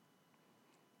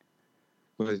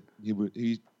 But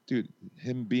dude,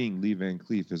 him being Lee Van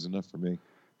Cleef is enough for me.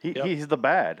 Yep. He's the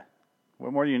bad.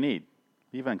 What more do you need?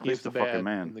 Lee Van Cleef's He's the the fucking bad,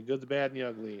 man. the good, the bad, and the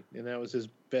ugly, and that was his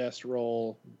best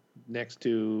role next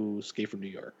to Escape from New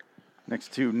York.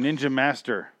 Next to Ninja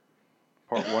Master,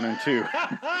 part 1 and 2. You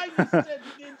said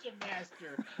Ninja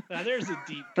Master. Now there's a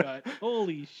deep cut.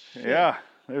 Holy shit! Yeah,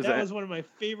 there's that that. was one of my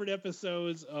favorite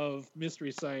episodes of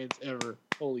Mystery Science ever.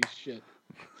 Holy shit!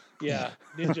 Yeah,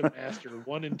 Ninja Master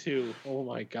 1 and 2. Oh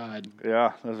my god.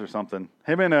 Yeah, those are something.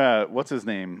 Him and what's his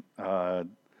name? The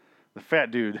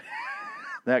fat dude.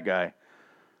 That guy.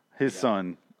 His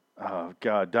son. Oh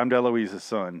god, Dom DeLuise's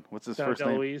son. What's his first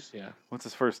name? DeLuise, yeah. What's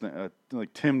his first name?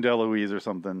 Like Tim DeLuise or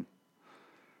something.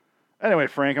 Anyway,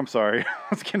 Frank, I'm sorry.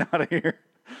 Let's get out of here.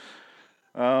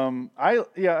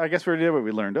 I guess we already did what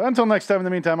we learned. Until next time, in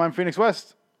the meantime, I'm Phoenix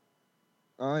West.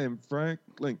 I am Frank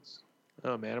Lynx.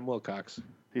 Oh man, I'm Wilcox.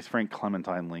 He's Frank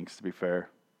Clementine Links, to be fair.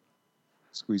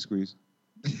 Squeeze, squeeze.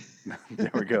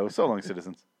 There we go. So long,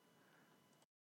 citizens.